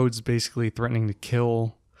Rhodes basically threatening to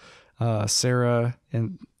kill Sarah,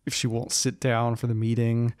 and if she won't sit down for the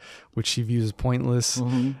meeting, which she views as pointless,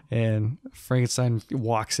 and Frankenstein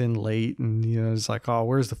walks in late, and is like, oh,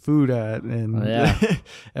 where's the food at? And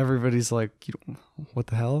everybody's like, what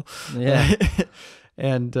the hell? Yeah.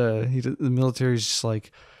 And the military's just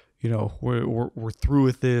like, we're through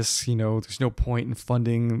with this. There's no point in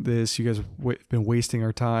funding this. You guys have been wasting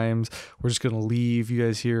our times. We're just gonna leave you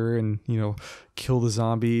guys here and kill the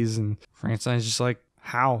zombies. And Frankenstein's just like,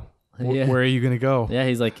 how? Where are you gonna go? Yeah,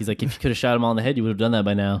 he's like, if you could have shot him all in the head, you would have done that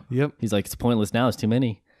by now. Yep. He's like, it's pointless now. It's too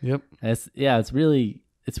many. Yep. It's really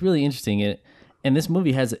interesting. And this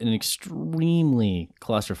movie has an extremely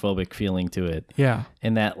claustrophobic feeling to it. Yeah.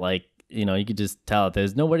 And that, like, you could just tell that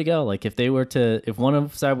there's nowhere to go. Like, if one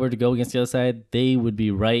side were to go against the other side, they would be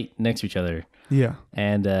right next to each other. Yeah.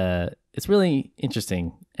 And it's really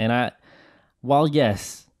interesting. And while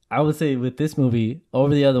yes, I would say with this movie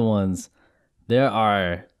over the other ones, there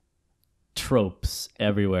are tropes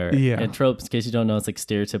everywhere. Yeah. And tropes, in case you don't know, it's like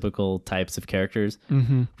stereotypical types of characters.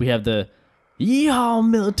 We have the yeehaw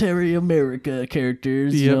military America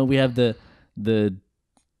characters. Yep. We have the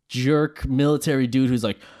jerk military dude who's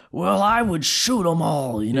like, well, I would shoot them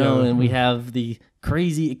all, and we have the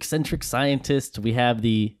crazy eccentric scientist. We have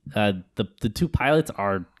the two pilots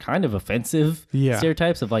are kind of offensive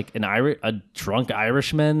stereotypes of like a drunk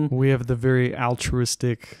Irishman. We have the very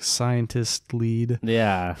altruistic scientist lead.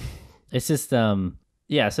 Yeah. It's just so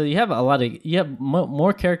you have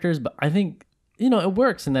more characters, but I think it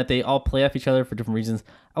works in that they all play off each other for different reasons.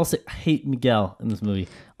 I'll say I hate Miguel in this movie.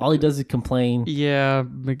 All he does is complain. Yeah,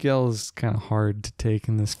 Miguel is kind of hard to take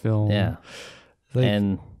in this film. Yeah,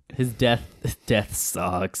 and his death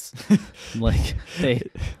sucks.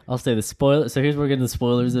 I'll say the spoiler. So here's where we're getting the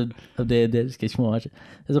spoilers of Day of the Dead, just in case you want to watch it.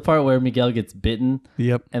 There's a part where Miguel gets bitten.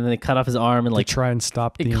 Yep. And then they cut off his arm and try and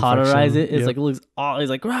stop the cauterize infection. it. It's like it looks he's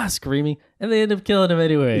like screaming, and they end up killing him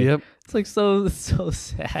anyway. Yep. It's like so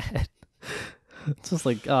sad. It's just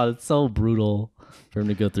like, it's so brutal for him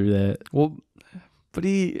to go through that. Well, but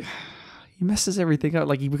he messes everything up.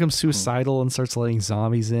 Like, he becomes suicidal and starts letting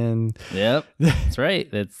zombies in. Yep, that's right.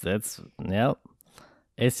 That's yep.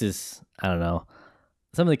 It's just, I don't know.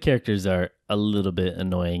 Some of the characters are a little bit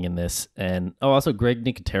annoying in this, and also Greg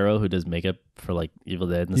Nicotero, who does makeup for like Evil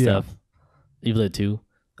Dead and stuff. Evil Dead 2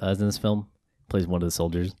 is in this film. Plays one of the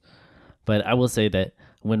soldiers. But I will say that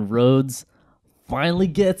when Rhodes finally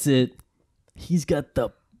gets it, he's got the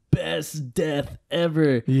best death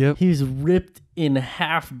ever. Yep. He's ripped in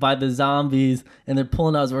half by the zombies, and they're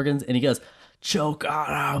pulling out his organs, and he goes, choke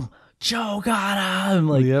on him, choke on him.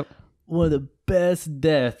 Like, Yep. one of the best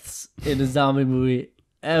deaths in a zombie movie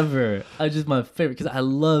ever. Just my favorite, because I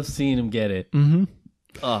love seeing him get it. Mm-hmm.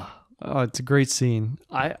 Oh, It's a great scene.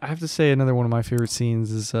 I have to say another one of my favorite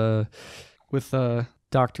scenes is with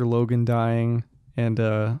Dr. Logan dying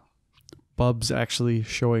and Bubs actually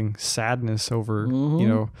showing sadness over,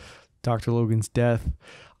 Dr. Logan's death.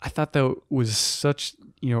 I thought that was such,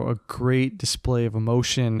 a great display of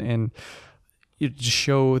emotion, and it just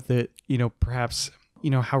showed that, perhaps,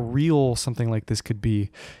 how real something like this could be.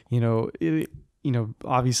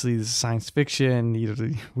 Obviously this is science fiction.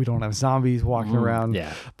 We don't have zombies walking around.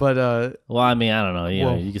 yeah. But well, I mean, I don't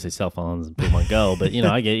know. You can say cell phones and Pokemon Go, but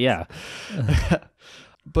I get, yeah.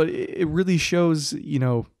 But it really shows,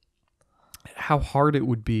 how hard it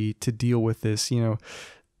would be to deal with this, to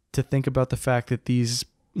think about the fact that these,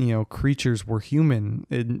 creatures were human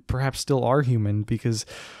and perhaps still are human, because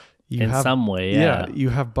in some way, yeah. You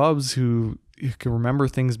have Bubs who can remember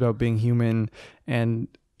things about being human, and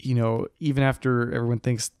even after everyone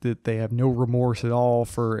thinks that they have no remorse at all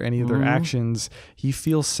for any of their actions, he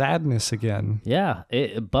feels sadness again. Yeah.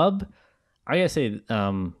 Bub, I gotta say,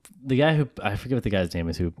 the guy who, I forget what the guy's name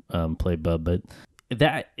is who played Bub, but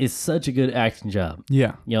that is such a good acting job.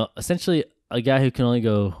 Yeah. Essentially a guy who can only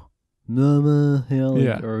go, mama,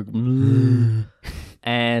 or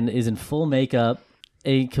and is in full makeup,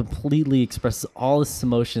 and he completely expresses all this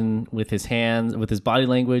emotion with his hands, with his body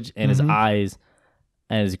language and his eyes.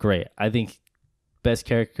 And it's great. I think best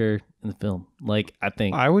character in the film.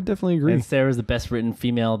 I would definitely agree. And Sarah's the best written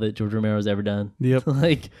female that George Romero's ever done. Yep.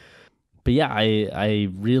 But yeah, I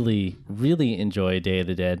really, really enjoy Day of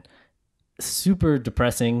the Dead. Super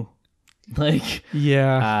depressing.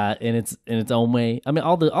 Yeah. In its own way. I mean,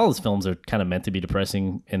 all his films are kind of meant to be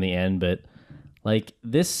depressing in the end, but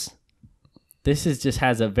this is just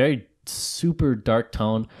has a very super dark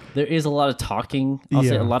tone. There is a lot of talking. I'll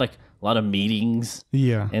say a lot of meetings,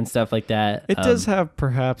 and stuff like that. It does have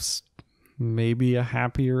perhaps maybe a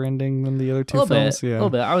happier ending than the other two films. A little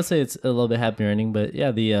bit. I would say it's a little bit happier ending, but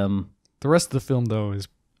yeah, the rest of the film though is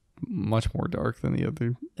much more dark than the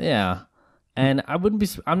other. Yeah, and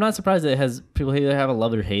I'm not surprised that it has people either have a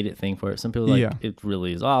love it or hate it thing for it. Some people it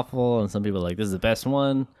really is awful, and some people this is the best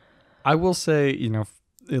one. I will say,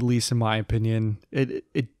 at least in my opinion,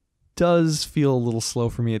 it does feel a little slow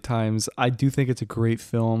for me at times. I do think it's a great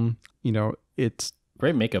film. It's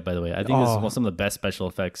great makeup, by the way. I think this is some of the best special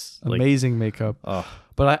effects. Amazing makeup.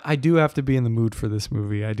 But I do have to be in the mood for this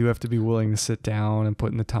movie. I do have to be willing to sit down and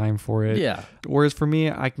put in the time for it. Yeah. Whereas for me,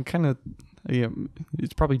 I can kind of,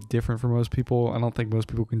 it's probably different for most people. I don't think most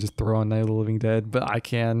people can just throw on Night of the Living Dead, but I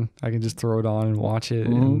can. I can just throw it on and watch it.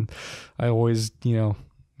 And I always,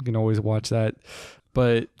 can always watch that.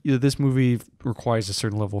 But this movie requires a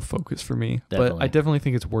certain level of focus for me. Definitely. But I definitely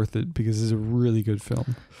think it's worth it because it's a really good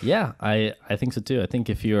film. Yeah, I think so too. I think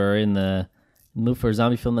if you are in the mood for a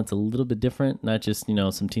zombie film that's a little bit different, not just,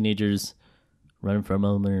 some teenagers running from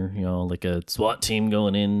them or, like a SWAT team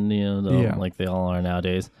going in, like they all are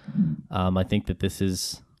nowadays. I think that this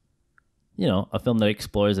is, a film that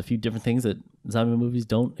explores a few different things that zombie movies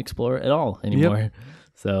don't explore at all anymore. Yep.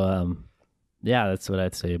 So, yeah, that's what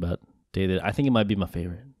I'd say about Dated. I think it might be my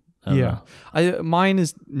favorite. Mine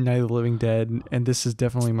is Night of the Living Dead, and this is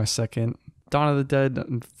definitely my second. Dawn of the Dead,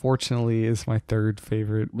 unfortunately, is my third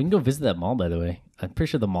favorite. We can go visit that mall, by the way. I'm pretty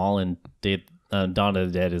sure the mall in Dawn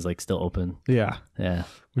of the Dead is still open. Yeah.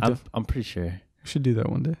 I'm pretty sure. We should do that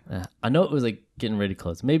one day. I know it was getting ready to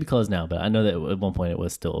close. Maybe closed now, but I know that at one point it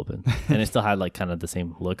was still open, and it still had kind of the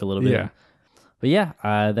same look a little bit. Yeah. But yeah,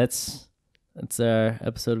 that's our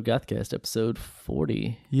episode of GothCast, episode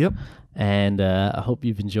 40. Yep. And I hope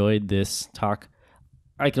you've enjoyed this talk.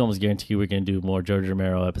 I can almost guarantee you we're going to do more George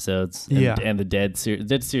Romero episodes. And the Dead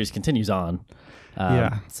series continues on.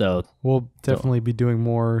 So we'll definitely be doing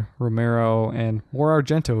more Romero and more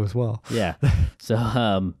Argento as well. Yeah.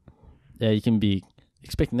 So you can be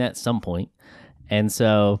expecting that at some point. And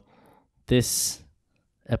so this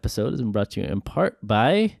episode has been brought to you in part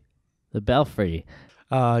by The Belfry.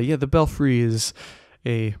 The Belfry is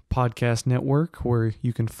a podcast network where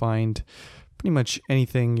you can find pretty much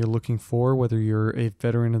anything you're looking for, whether you're a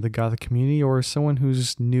veteran of the Gothic community or someone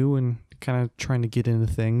who's new and kind of trying to get into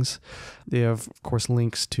things. They have, of course,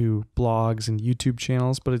 links to blogs and YouTube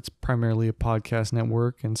channels, but it's primarily a podcast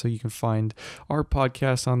network. And so you can find our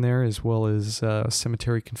podcast on there, as well as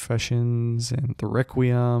Cemetery Confessions and The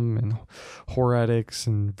Requiem and Horror Addicts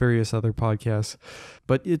and various other podcasts.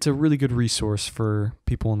 But it's a really good resource for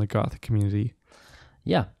people in the Gothic community.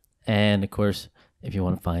 Yeah. And of course, if you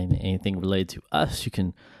want to find anything related to us, you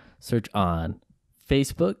can search on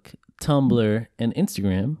Facebook, Tumblr, and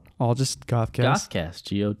Instagram. All just GothCast.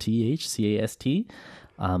 GothCast, GothCast.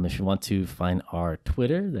 If you want to find our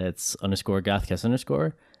Twitter, that's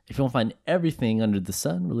 _GothCast_. If you want to find everything under the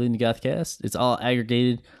sun relating to GothCast, it's all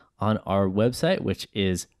aggregated on our website, which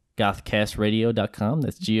is GothCastRadio.com.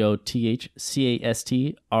 That's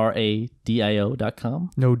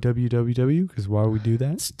GothCastradio.com. No www, because why would we do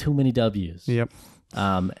that? It's too many W's. Yep.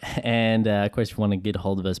 And of course, if you want to get a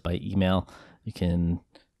hold of us by email, you can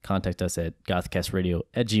contact us at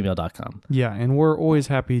gothcastradio@gmail.com. Yeah, and we're always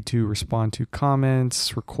happy to respond to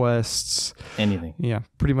comments, requests. Anything. Yeah,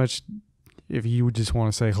 pretty much. If you would just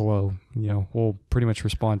want to say hello, we'll pretty much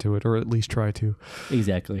respond to it, or at least try to.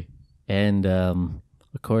 Exactly. And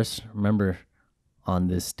of course, remember on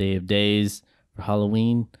this day of days for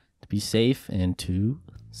Halloween to be safe and to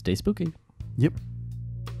stay spooky. Yep.